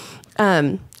terrible.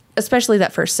 Especially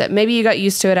that first sip. Maybe you got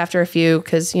used to it after a few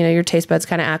because, you know, your taste buds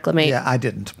kind of acclimate. Yeah, I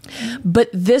didn't. But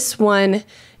this one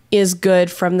is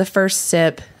good from the first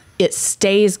sip. It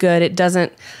stays good. It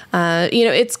doesn't,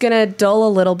 it's going to dull a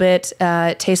little bit.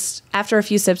 It tastes, after a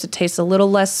few sips, it tastes a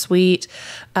little less sweet.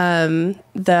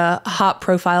 The hop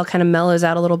profile kind of mellows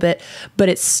out a little bit, but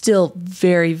it's still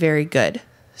very, very good.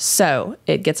 So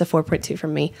it gets a 4.2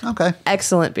 from me. Okay.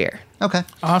 Excellent beer. Okay.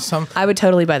 Awesome. I would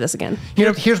totally buy this again.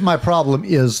 Here's my problem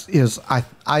is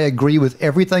I agree with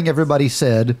everything everybody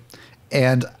said,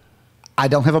 and I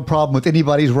don't have a problem with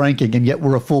anybody's ranking, and yet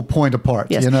we're a full point apart.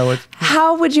 Yes. You know,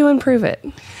 How would you improve it?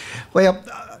 Well,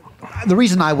 the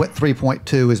reason I went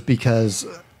 3.2 is because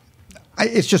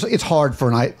it's hard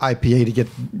for an IPA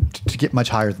to get much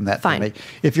higher than that. Fine. For me.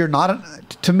 If you're not,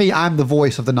 to me, I'm the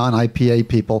voice of the non-IPA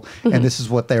people, and this is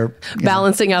what they're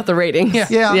balancing out the rating. Yeah.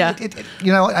 Yeah.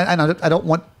 I don't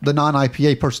want the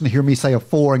non-IPA person to hear me say a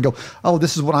 4 and go, "Oh,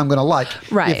 this is what I'm going to like."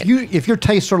 Right. If your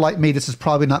tastes are like me, this is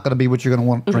probably not going to be what you're going to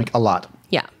want to drink a lot.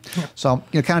 Yeah. So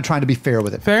kind of trying to be fair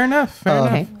with it. Fair enough. Fair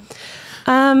enough. Okay.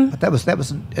 But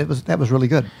that was really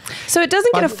good. So it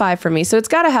doesn't get a 5 for me. So it's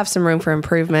got to have some room for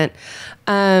improvement.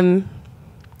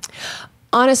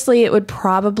 Honestly, it would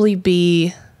probably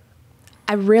be.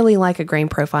 I really like a grain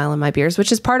profile in my beers,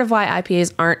 which is part of why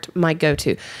IPAs aren't my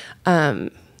go-to.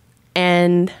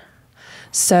 And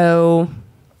so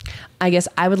I guess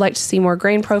I would like to see more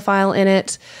grain profile in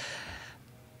it.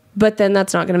 But then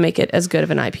that's not going to make it as good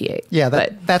of an IPA. Yeah,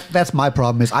 that's my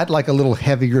problem. Is I'd like a little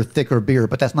heavier, thicker beer,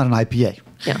 but that's not an IPA.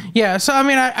 Yeah. Yeah. So I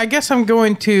mean, I guess I'm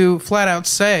going to flat out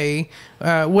say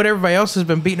what everybody else has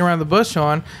been beating around the bush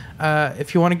on.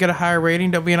 If you want to get a higher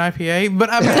rating, don't be an IPA. But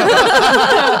I mean,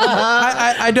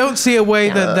 I don't see a way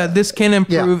that this can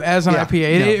improve as an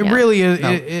IPA. It really is.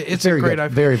 It's a great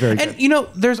IPA. Very, very good. And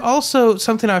there's also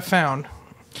something I found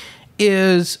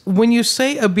is when you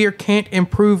say a beer can't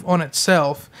improve on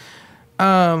itself.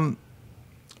 You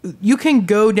can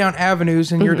go down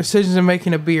avenues in your decisions in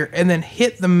making a beer and then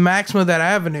hit the maximum of that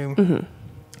avenue. Mm-hmm.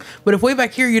 But if way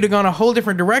back here you'd have gone a whole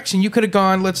different direction, you could have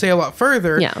gone, let's say, a lot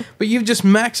further. Yeah. But you've just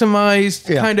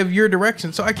maximized kind of your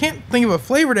direction. So I can't think of a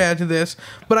flavor to add to this,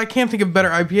 but I can think of better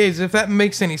IPAs if that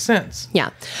makes any sense. Yeah.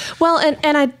 Well,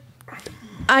 and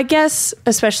I guess,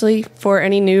 especially for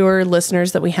any newer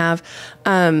listeners that we have,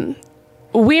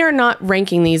 we are not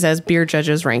ranking these as beer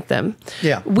judges rank them.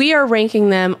 Yeah. We are ranking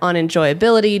them on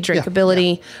enjoyability,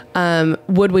 drinkability. Yeah.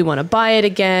 Would we want to buy it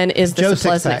again? Is this a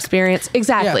pleasant experience?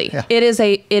 Exactly. Yeah.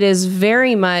 Yeah. It is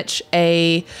very much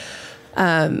a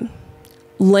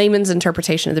layman's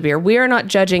interpretation of the beer. We are not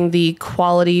judging the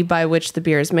quality by which the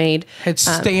beer is made. It's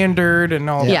standard and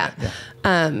all that.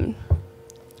 Yeah.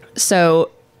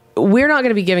 So we're not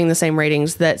going to be giving the same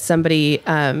ratings that somebody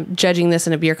judging this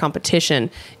in a beer competition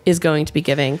is going to be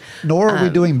giving. Nor are we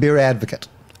doing Beer Advocate.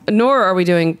 Nor are we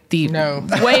doing the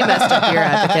way messed up Beer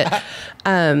Advocate.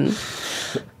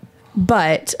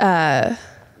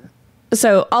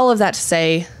 So all of that to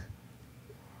say,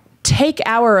 take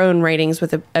our own ratings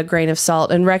with a grain of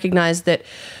salt and recognize that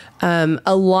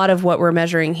a lot of what we're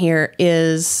measuring here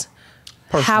is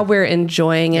how we're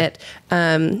enjoying it.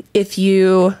 If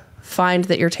you find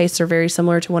that your tastes are very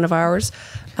similar to one of ours,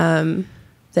 then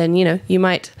you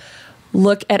might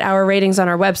look at our ratings on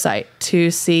our website to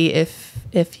see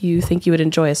if you think you would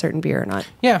enjoy a certain beer or not.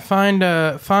 Yeah,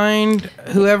 find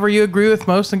whoever you agree with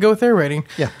most and go with their rating.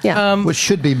 Yeah. Which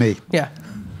should be me. Yeah.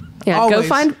 Yeah, Always.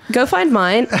 go find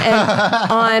mine.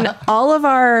 And on all of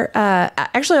our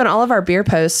on all of our beer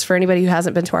posts, for anybody who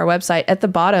hasn't been to our website, at the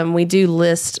bottom we do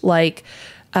list like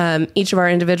each of our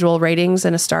individual ratings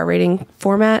in a star rating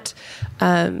format,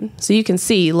 so you can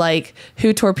see like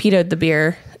who torpedoed the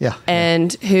beer. Yeah.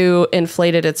 And who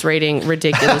inflated its rating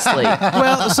ridiculously.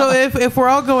 Well, so if we're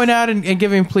all going out and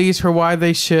giving pleas for why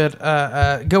they should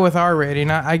go with our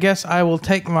rating, I guess I will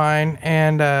take mine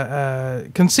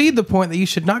and concede the point that you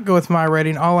should not go with my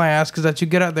rating. All I ask is that you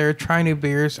get out there, try new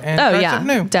beers, and try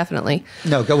something new. Definitely.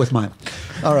 No, go with mine.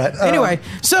 All right. Anyway,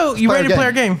 so you ready to play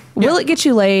our game? Will it get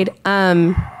you laid?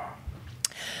 I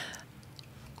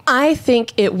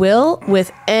think it will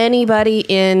with anybody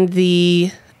in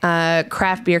the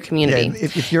craft beer community.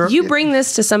 Yeah, you bring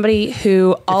this to somebody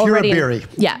who already, you're a beery.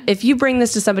 if you bring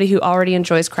this to somebody who already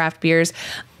enjoys craft beers,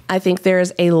 I think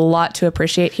there's a lot to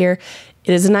appreciate here.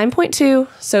 It is a 9.2,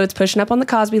 so it's pushing up on the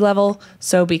Cosby level.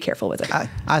 So be careful with it.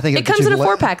 I think it comes in a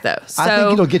 4-pack though. So I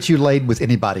think it'll get you laid with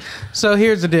anybody. So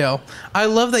here's the deal. I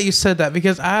love that you said that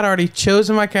because I had already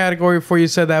chosen my category before you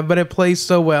said that, but it plays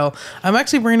so well. I'm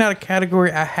actually bringing out a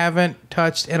category I haven't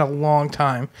touched in a long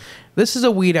time. This is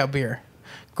a weed out beer.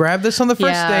 Grab this on the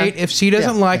first date. If she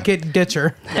doesn't like it, ditch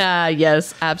her.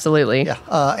 Yes, absolutely. Yeah.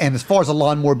 And as far as a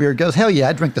lawnmower beer goes, hell yeah,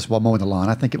 I drink this while mowing the lawn.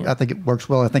 I think it works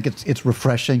well. I think it's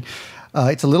refreshing.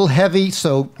 It's a little heavy,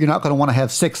 so you're not going to want to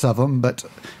have 6 of them, but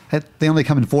they only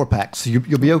come in 4-packs, so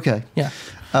you'll be okay. Yeah.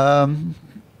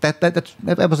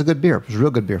 That was a good beer. It was a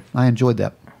real good beer. I enjoyed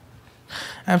that.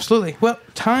 Absolutely. Well,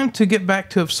 time to get back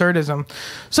to absurdism.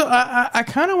 So I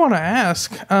kind of want to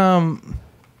ask,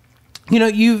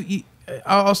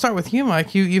 I'll start with you,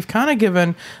 Mike. You've kind of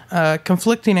given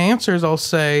conflicting answers, I'll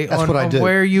say, on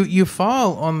where you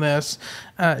fall on this.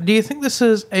 Do you think this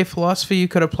is a philosophy you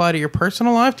could apply to your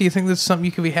personal life? Do you think this is something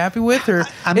you could be happy with? Or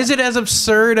is it as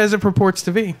absurd as it purports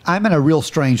to be? I'm in a real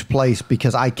strange place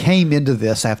because I came into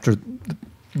this after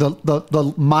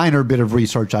the minor bit of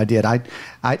research I did. I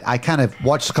kind of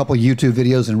watched a couple of YouTube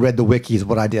videos and read the wikis,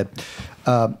 what I did.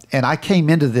 And I came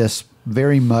into this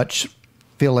very much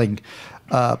feeling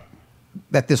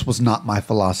that this was not my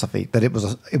philosophy, that it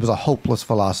was a hopeless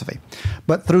philosophy.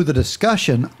 But through the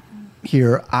discussion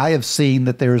here, I have seen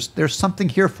that there's something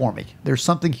here for me. There's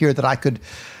something here that I could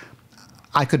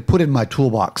put in my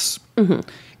toolbox. Mm-hmm.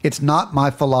 It's not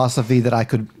my philosophy that I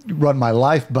could run my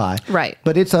life by. Right.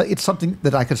 But it's something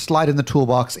that I could slide in the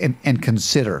toolbox and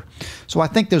consider. So I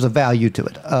think there's a value to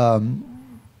it.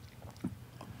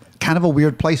 Kind of a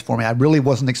weird place for me. I really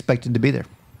wasn't expecting to be there.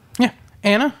 Yeah.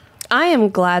 Anna? I am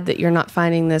glad that you're not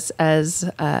finding this as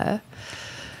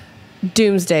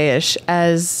doomsday-ish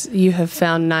as you have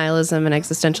found nihilism and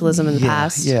existentialism in the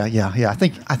past. Yeah. I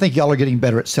think y'all are getting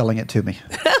better at selling it to me.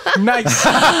 Nice.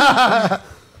 I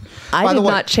did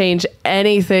not change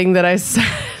anything that I said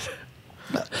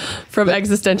from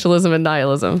existentialism and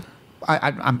nihilism.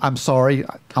 I'm sorry.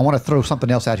 I want to throw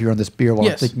something else out here on this beer while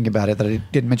I'm thinking about it that I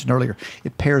didn't mention earlier.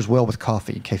 It pairs well with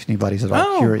coffee, in case anybody's at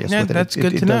all curious. Yeah, with it. That's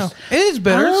good to know. It is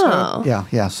better. Oh. So.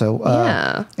 Yeah.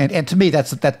 So, and to me,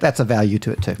 that's a value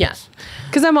to it too. Yes,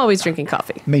 because I'm always drinking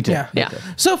coffee. Me too. Yeah. Me too.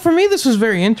 So for me, this was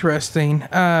very interesting.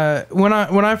 When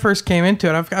I first came into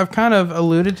it, I've kind of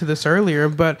alluded to this earlier,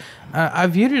 but I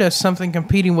viewed it as something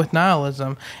competing with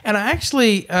nihilism, and I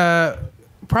actually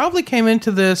probably came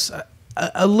into this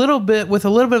a little bit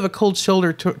of a cold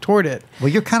shoulder toward it. Well,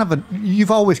 you've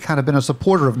always kind of been a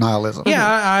supporter of nihilism. Yeah,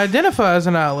 I identify as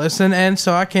a nihilist, and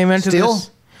so I came into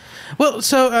this. Well,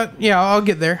 so I'll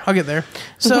get there.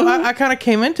 So I kind of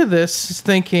came into this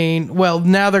thinking, well,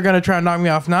 now they're going to try and knock me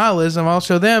off nihilism. I'll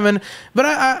show them, but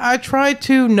I tried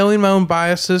to, knowing my own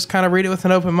biases, kind of read it with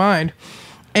an open mind,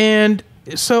 and.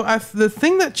 So the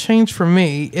thing that changed for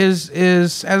me is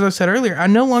as I said earlier, I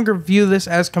no longer view this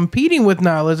as competing with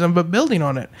nihilism, but building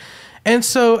on it. And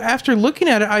so after looking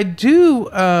at it, I do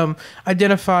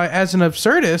identify as an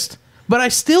absurdist, but I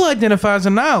still identify as a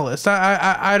nihilist.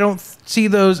 I don't see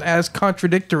those as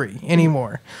contradictory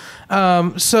anymore.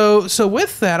 So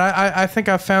with that, I think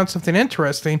I found something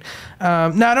interesting.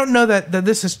 Now, I don't know that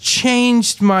this has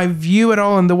changed my view at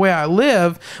all in the way I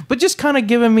live, but just kind of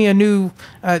given me a new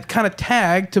kind of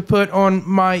tag to put on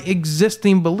my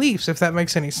existing beliefs, if that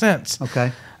makes any sense.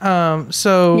 Okay.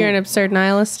 So You're an absurd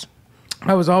nihilist?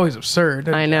 I was always absurd.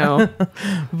 I know.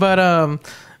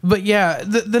 But yeah,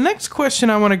 the next question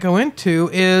I want to go into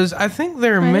is, I think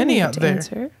there are many out there.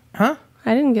 Answer. Huh?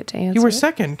 I didn't get to answer. You were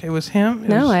second. It was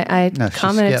him. I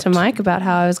commented to Mike about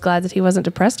how I was glad that he wasn't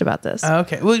depressed about this.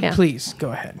 Okay. Well, Please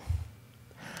go ahead.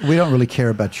 We don't really care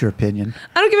about your opinion.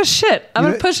 I don't give a shit. I'm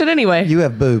going to push it anyway. You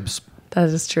have boobs. That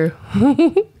is true.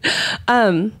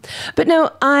 But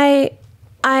no,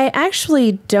 I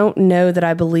actually don't know that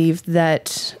I believe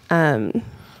that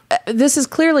this is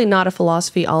clearly not a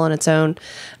philosophy all on its own.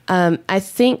 I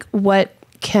think what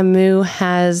Camus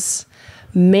has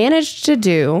managed to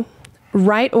do,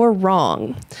 right or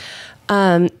wrong,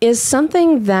 is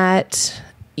something that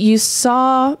you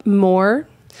saw more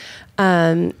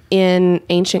in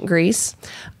ancient Greece.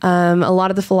 A lot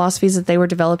of the philosophies that they were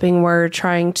developing were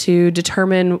trying to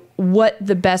determine what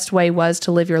the best way was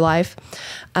to live your life.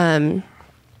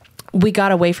 We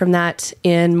got away from that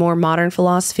in more modern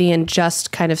philosophy and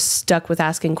just kind of stuck with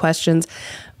asking questions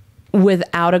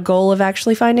without a goal of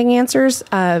actually finding answers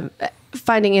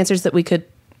that we could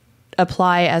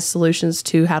apply as solutions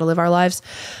to how to live our lives.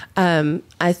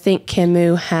 I think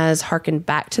Camus has hearkened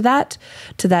back to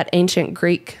that ancient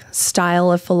Greek style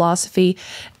of philosophy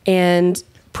and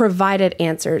provided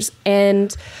answers.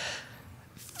 And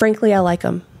frankly, I like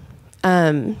them.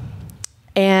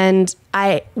 And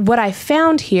what I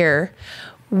found here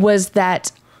was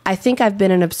that I think I've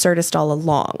been an absurdist all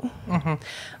along. Mm-hmm.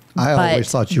 I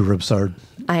always thought you were absurd.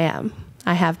 I am.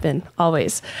 I have been,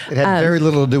 always. It had very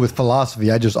little to do with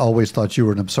philosophy. I just always thought you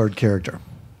were an absurd character.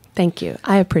 Thank you.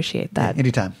 I appreciate that.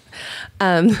 Anytime.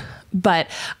 But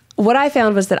what I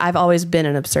found was that I've always been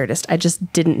an absurdist. I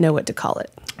just didn't know what to call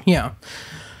it. Yeah.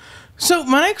 So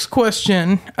my next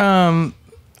question,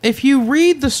 if you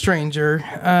read The Stranger,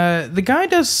 the guy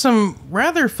does some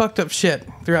rather fucked up shit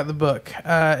throughout the book,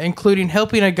 including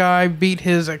helping a guy beat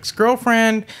his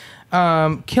ex-girlfriend,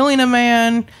 killing a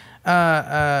man,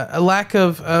 a lack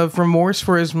of remorse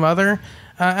for his mother.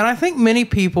 And I think many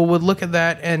people would look at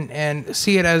that and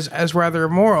see it as rather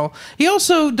immoral. He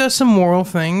also does some moral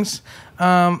things.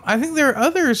 I think there are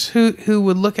others who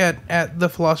would look at the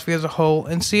philosophy as a whole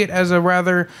and see it as a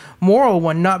rather moral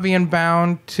one, not being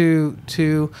bound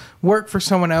to work for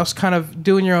someone else, kind of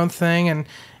doing your own thing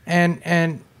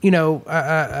and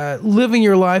living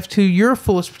your life to your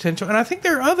fullest potential. And I think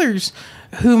there are others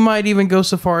who might even go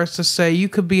so far as to say you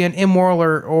could be an immoral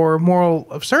or moral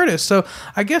absurdist. So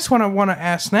I guess what I want to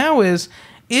ask now is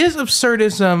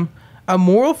absurdism a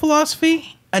moral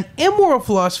philosophy, an immoral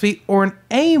philosophy, or an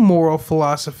amoral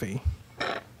philosophy?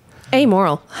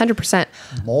 Amoral, 100%.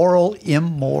 Moral,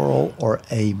 immoral, or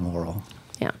amoral?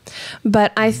 Yeah.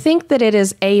 But I think that it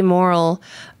is amoral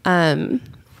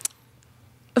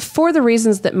for the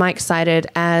reasons that Mike cited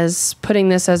as putting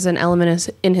this as an element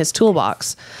in his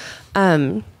toolbox.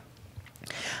 I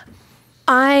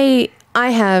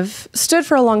have stood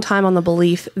for a long time on the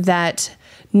belief that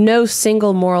no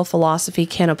single moral philosophy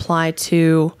can apply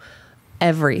to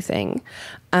everything.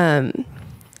 And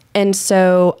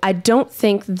so I don't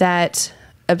think that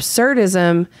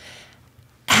absurdism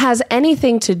has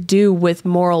anything to do with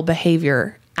moral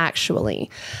behavior, actually.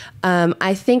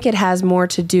 I think it has more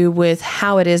to do with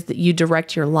how it is that you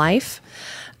direct your life.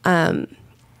 And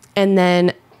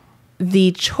then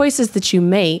the choices that you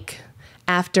make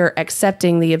after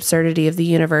accepting the absurdity of the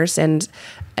universe and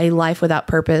a life without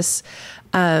purpose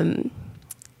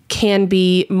can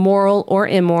be moral or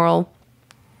immoral,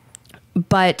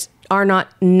 but are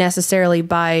not necessarily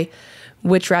by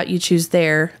which route you choose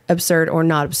there, absurd or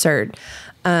not absurd.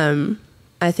 I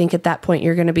think at that point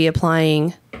you're going to be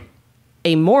applying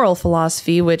a moral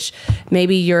philosophy, which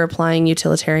maybe you're applying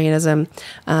utilitarianism,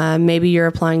 maybe you're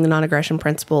applying the non-aggression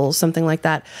principle, something like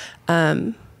that.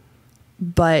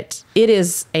 But it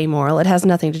is amoral. It has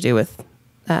nothing to do with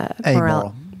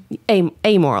Amoral.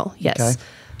 Amoral, yes. Okay.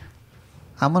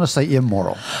 I'm going to say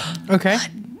immoral. Okay.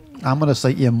 I'm going to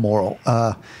say immoral.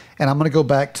 And I'm going to go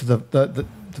back to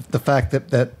the fact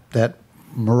that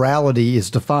morality is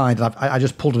defined. And I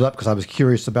just pulled it up because I was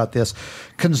curious about this.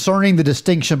 Concerning the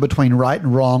distinction between right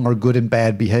and wrong or good and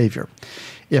bad behavior.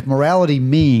 If morality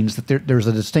means that there's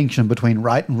a distinction between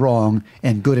right and wrong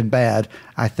and good and bad,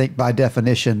 I think by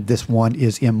definition this one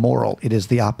is immoral. It is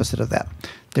the opposite of that.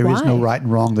 There is no right and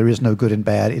wrong. There is no good and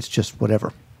bad. It's just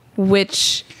whatever.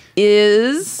 Which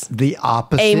is the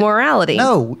opposite. Amorality.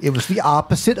 No, it was the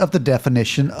opposite of the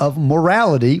definition of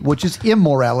morality, which is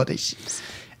immorality.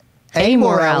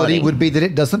 Amorality would be that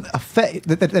it doesn't affect,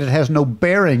 that it has no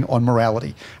bearing on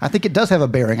morality. I think it does have a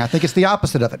bearing. I think it's the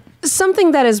opposite of it.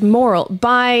 Something that is moral,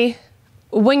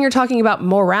 when you're talking about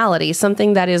morality,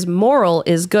 something that is moral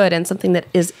is good and something that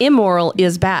is immoral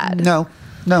is bad. No.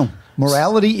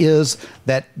 Morality is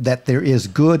that there is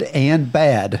good and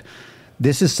bad.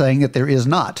 This is saying that there is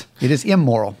not. It is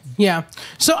immoral. Yeah.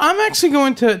 So I'm actually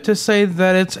going to say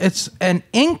that it's an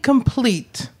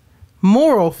incomplete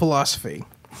moral philosophy.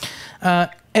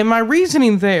 And my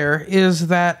reasoning there is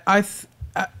that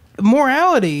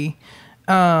morality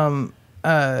and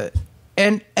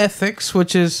ethics,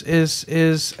 which is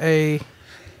a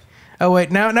Oh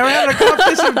wait, now we're having a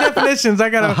competition of definitions. I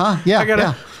gotta.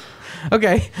 Yeah.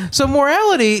 Okay, so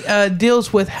morality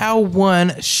deals with how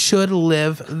one should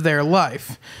live their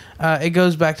life. It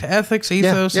goes back to ethics,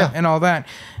 ethos, and all that.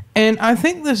 And I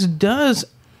think this does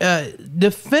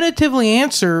definitively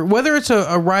answer, whether it's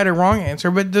a right or wrong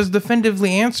answer, but does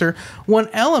definitively answer one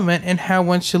element in how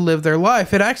one should live their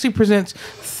life. It actually presents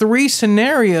 3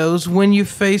 scenarios when you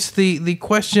face the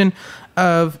question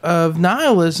of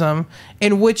nihilism,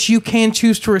 in which you can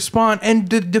choose to respond, and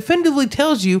definitively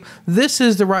tells you this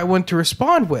is the right one to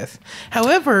respond with.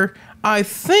 However, I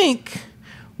think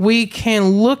we can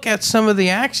look at some of the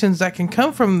actions that can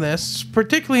come from this,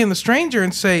 particularly in the stranger,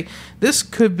 and say this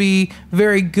could be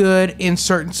very good in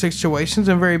certain situations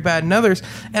and very bad in others.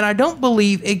 And I don't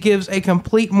believe it gives a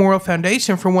complete moral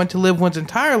foundation for one to live one's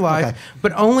entire life,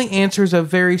 but only answers a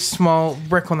very small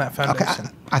brick on that foundation.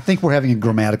 Okay. I think we're having a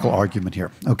grammatical argument here.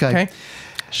 Okay.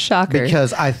 Shocker.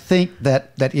 Because I think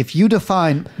that if you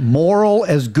define moral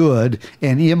as good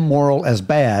and immoral as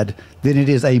bad, then it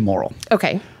is amoral.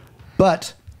 Okay.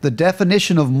 But the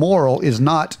definition of moral is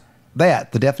not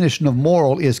that. The definition of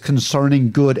moral is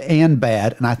concerning good and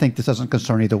bad, and I think this doesn't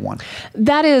concern either one.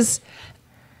 That is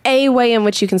a way in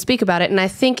which you can speak about it, and I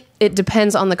think it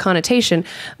depends on the connotation.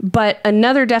 But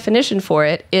another definition for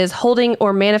it is holding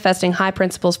or manifesting high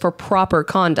principles for proper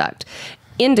conduct,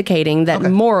 indicating that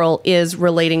moral is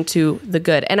relating to the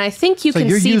good. And I think you can see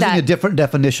that... So you're using a different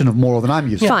definition of moral than I'm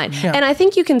using. Fine. Yeah. And I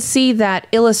think you can see that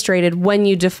illustrated when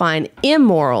you define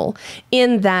immoral,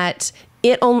 in that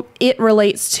it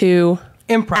relates to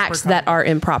improper acts that are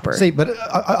improper. See, but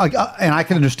and I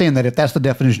can understand that if that's the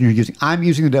definition you're using. I'm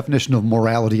using the definition of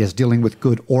morality as dealing with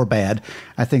good or bad.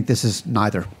 I think this is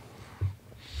neither.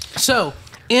 So...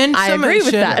 I agree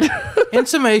with that. In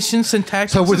summation,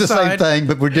 syntax. So we're the same thing,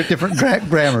 but we're different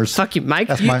grammars. Fuck you, Mike.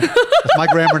 That's my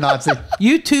grammar Nazi.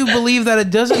 You two believe that it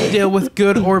doesn't deal with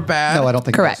good or bad. No, I don't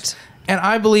think correct. It does. And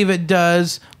I believe it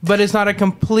does, but it's not a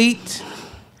complete.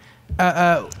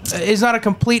 It's not a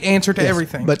complete answer to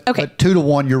everything. But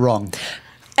 2-1, you're wrong.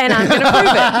 And I'm going to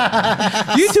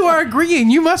prove it. You two are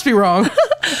agreeing. You must be wrong.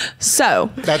 So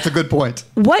that's a good point.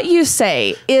 What you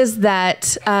say is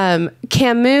that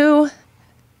Camus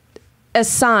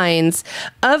assigns,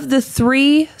 of the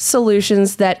 3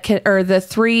 solutions that can, or the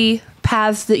 3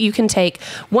 paths that you can take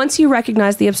once you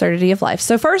recognize the absurdity of life.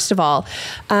 So first of all,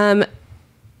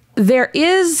 there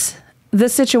is the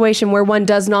situation where one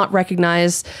does not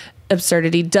recognize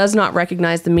absurdity, does not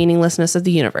recognize the meaninglessness of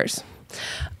the universe.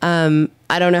 I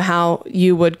don't know how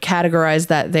you would categorize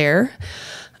that there.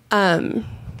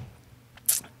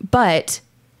 But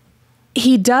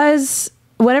he does,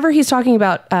 whenever he's talking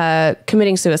about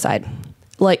committing suicide,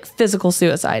 like physical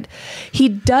suicide, he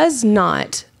does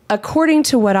not, according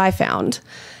to what I found,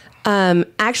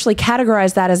 actually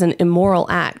categorize that as an immoral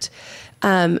act,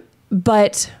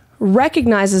 but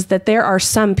recognizes that there are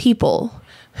some people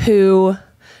who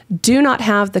do not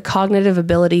have the cognitive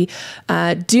ability,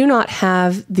 do not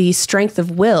have the strength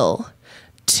of will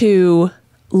to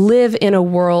live in a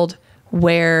world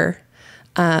where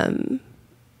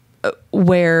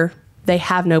they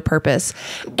have no purpose,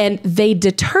 and they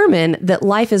determine that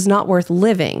life is not worth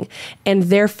living, and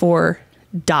therefore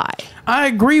die. I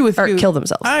agree with you. Or kill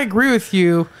themselves. I agree with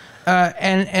you,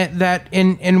 and that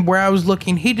in where I was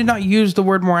looking, he did not use the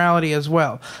word morality as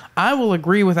well. I will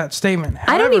agree with that statement.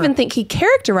 However, I don't even think he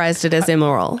characterized it as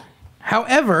immoral.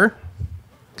 However,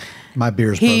 my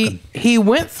beer's broken. He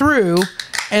went through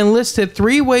and listed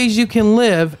 3 ways you can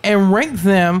live and ranked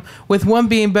them, with one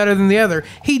being better than the other.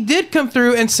 He did come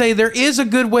through and say there is a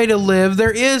good way to live,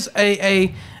 there is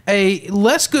a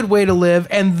less good way to live,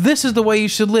 and this is the way you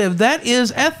should live. That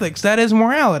is ethics. That is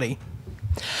morality.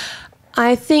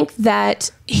 I think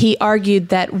that he argued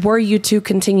that were you to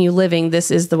continue living, this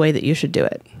is the way that you should do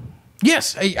it.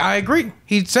 Yes, I agree.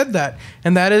 He said that,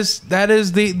 and that is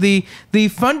the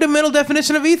fundamental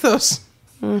definition of ethos.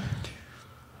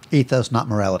 Ethos, not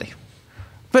morality.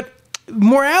 But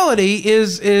morality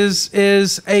is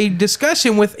a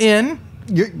discussion within.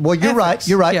 You're ethics. Right.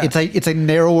 You're right. Yeah. It's a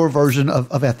narrower version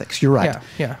of ethics. You're right.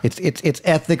 Yeah. It's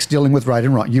ethics dealing with right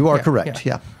and wrong. You are correct.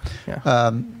 Yeah.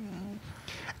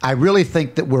 I really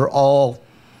think that we're all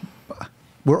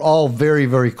very,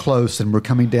 very close, and we're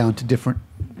coming down to different.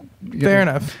 Fair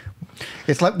enough.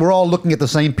 It's like we're all looking at the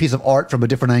same piece of art from a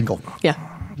different angle. Yeah.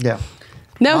 Yeah.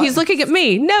 No, he's looking at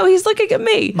me. No, he's looking at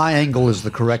me. My angle is the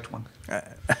correct one.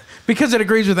 Because it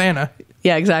agrees with Anna.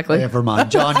 Yeah, exactly. Never mind.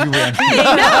 John, you win.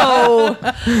 No.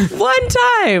 One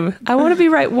time. I want to be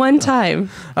right one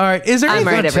time. All right. Is there I'm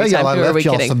anything? right every time. I left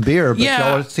y'all some beer, but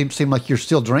yeah. y'all seem like you're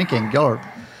still drinking. Y'all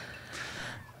are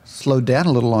slowed down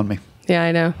a little on me. Yeah,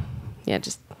 I know. Yeah,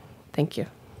 just thank you.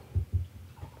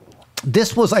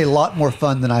 This was a lot more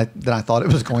fun than I thought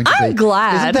it was going to be. I'm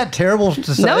glad. Isn't that terrible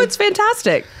to say? No, it's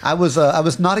fantastic. I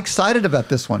was not excited about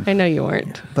this one. I know you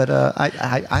weren't. But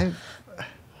I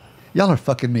y'all are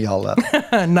fucking me all up.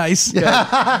 Nice.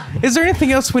 Yeah. Is there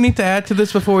anything else we need to add to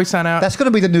this before we sign out? That's going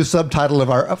to be the new subtitle of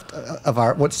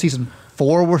our what season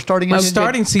 4 we're starting in? I'm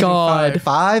starting season 5.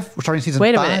 5? We're starting season 5?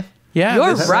 Wait a minute. Yeah,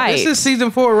 You're right. This is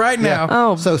season 4 right now.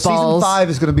 Oh, so balls. season 5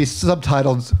 is going to be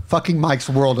subtitled "Fucking Mike's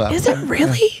World Up." Is it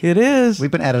really? It is. We've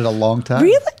been at it a long time.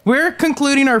 Really? We're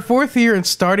concluding our 4th year and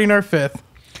starting our 5th.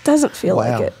 Doesn't feel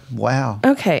Wow. like it. Wow.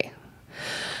 Okay.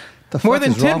 The More fuck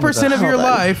than is wrong with 10% of us? your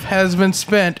life has been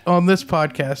spent on this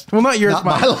podcast. Well, not yours, Not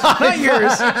my Mike. life. Not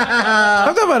yours.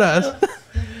 I'm talking about us.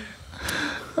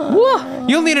 Whoa.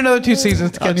 You'll need another 2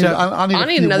 seasons to catch up. I I'll need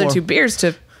few another more. 2 beers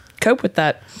to cope with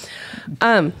that.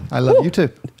 I love you too.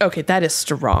 Okay, that is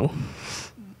strong.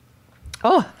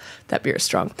 Oh, that beer is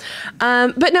strong.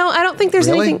 But no, I don't think there's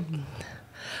Really? anything.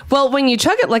 Well, when you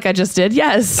chug it like I just did,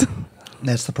 yes.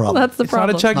 That's the problem. That's the It's not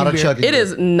problem. a chugging Not a beer. chugging It beer.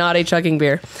 is not a chugging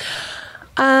beer.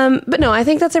 But no, I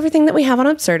think that's everything that we have on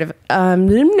Absurdism.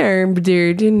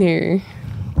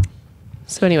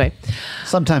 So anyway,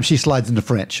 Sometimes she slides into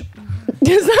French.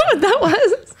 is that what that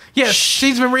was? Yes,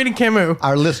 she's been reading Camus.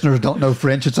 Our listeners don't know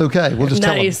French. It's okay. We'll just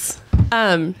Nice.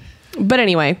 But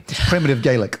anyway, tell them. Primitive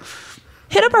Gaelic.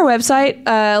 hit up our website.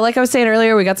 Like I was saying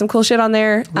earlier, we got some cool shit on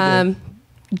there.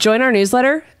 Join our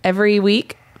newsletter every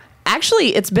week.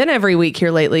 Actually, it's been every week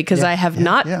here lately because I have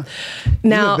not. Yeah.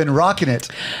 Now, You have been rocking it.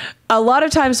 a lot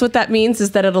of times what that means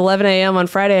is that at 11 a.m. on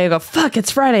Friday, I go, fuck, it's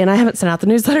Friday, and I haven't sent out the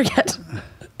newsletter yet.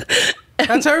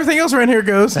 That's how everything else around here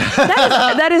goes.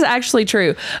 That is actually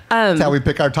true. That's how we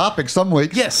pick our topics some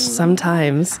weeks. Yes.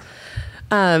 Sometimes.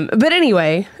 But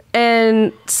anyway,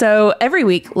 and so every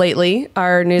week lately,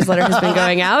 our newsletter has been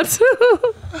going out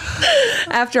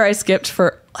after I skipped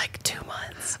for like 2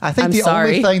 months. I think I'm the sorry.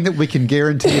 only thing that we can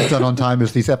guarantee is done on time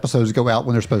is these episodes go out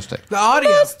when they're supposed to. The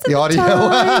audio. The audio.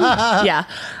 Yeah.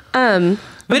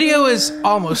 Video is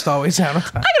almost always out of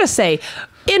time. I gotta say,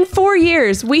 in 4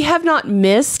 years, we have not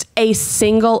missed a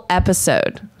single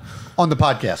episode On the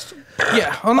podcast.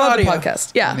 Yeah, on the of audio. the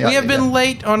podcast. Yeah. Yeah. We have been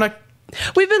late on a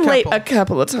We've been late Couple. a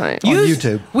couple of times. On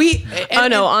YouTube. We. Oh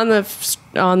no, on the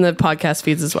podcast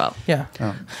feeds as well. Yeah.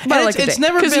 Oh. But And like it's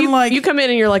never been you, like. you come in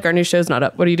and you're like, our new show's not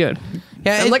up. What are you doing?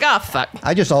 Yeah, I'm it- like, oh fuck.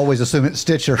 I just always assume it's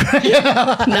Stitcher.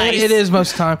 Nice. It is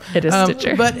most of the time. It is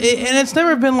Stitcher. But and it's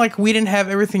never been like we didn't have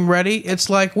everything ready. It's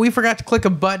like we forgot to click a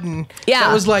button. Yeah.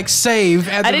 That was like save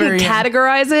at the I didn't very end.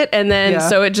 categorize it, and then Yeah.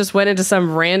 so it just went into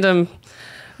some random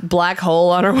black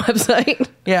hole on our website.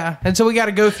 Yeah, and so we got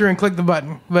to go through and click the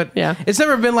button. But Yeah. it's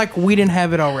never been like we didn't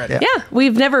have it already. Yeah. Yeah,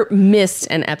 we've never missed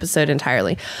an episode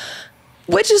entirely,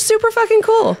 which is super fucking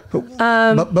cool. but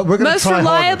we're going to Most try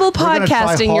reliable harder. We're gonna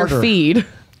try podcast in your harder. feed.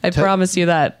 I promise you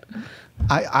that.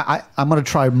 I'm going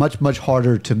to try much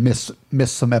harder to miss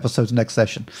some episodes next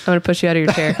session. I'm going to push you out of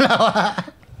your chair.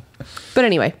 But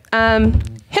anyway,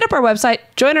 hit up our website,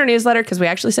 join our newsletter because we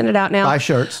actually send it out now. Buy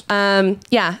shirts.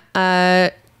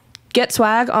 Get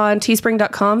swag on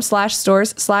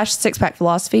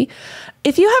teespring.com/stores/sixpackphilosophy.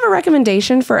 If you have a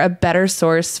recommendation for a better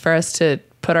source for us to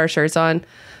put our shirts on,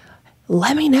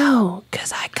 let me know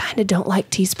because I kind of don't like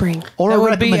Teespring. Or That a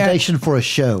would be recommendation for a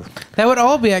show. That would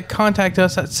all be at contact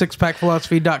us at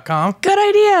sixpackphilosophy.com. Good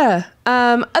idea.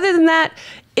 Other than that,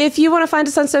 if you want to find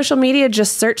us on social media,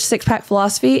 just search Six Pack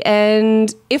Philosophy,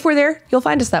 and if we're there, you'll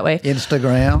find us that way.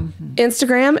 Instagram.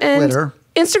 Instagram and Twitter.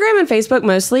 Instagram and Facebook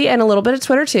mostly, and a little bit of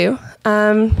Twitter too.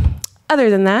 Other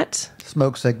than that,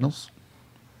 Smoke signals.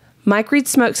 Mike reads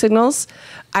smoke signals.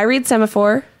 I read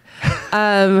semaphore.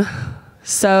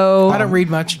 So I don't read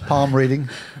much. Palm reading.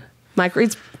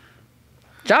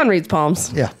 John reads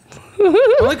palms. Yeah.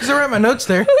 Only because I write my notes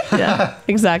there. Yeah,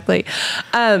 exactly.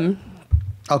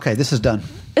 Okay, this is done.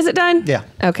 Is it done? Yeah.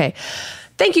 Okay.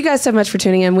 Thank you guys so much for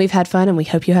tuning in. We've had fun, and we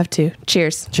hope you have too.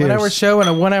 Cheers. Cheers. 1 hour show and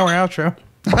a 1 hour outro.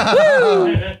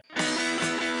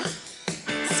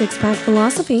 Six Pack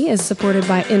Philosophy is supported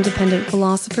by independent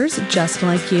philosophers just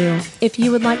like you. If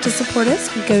you would like to support us,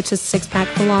 go to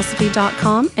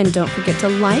sixpackphilosophy.com and don't forget to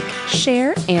like,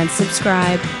 share, and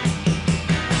subscribe.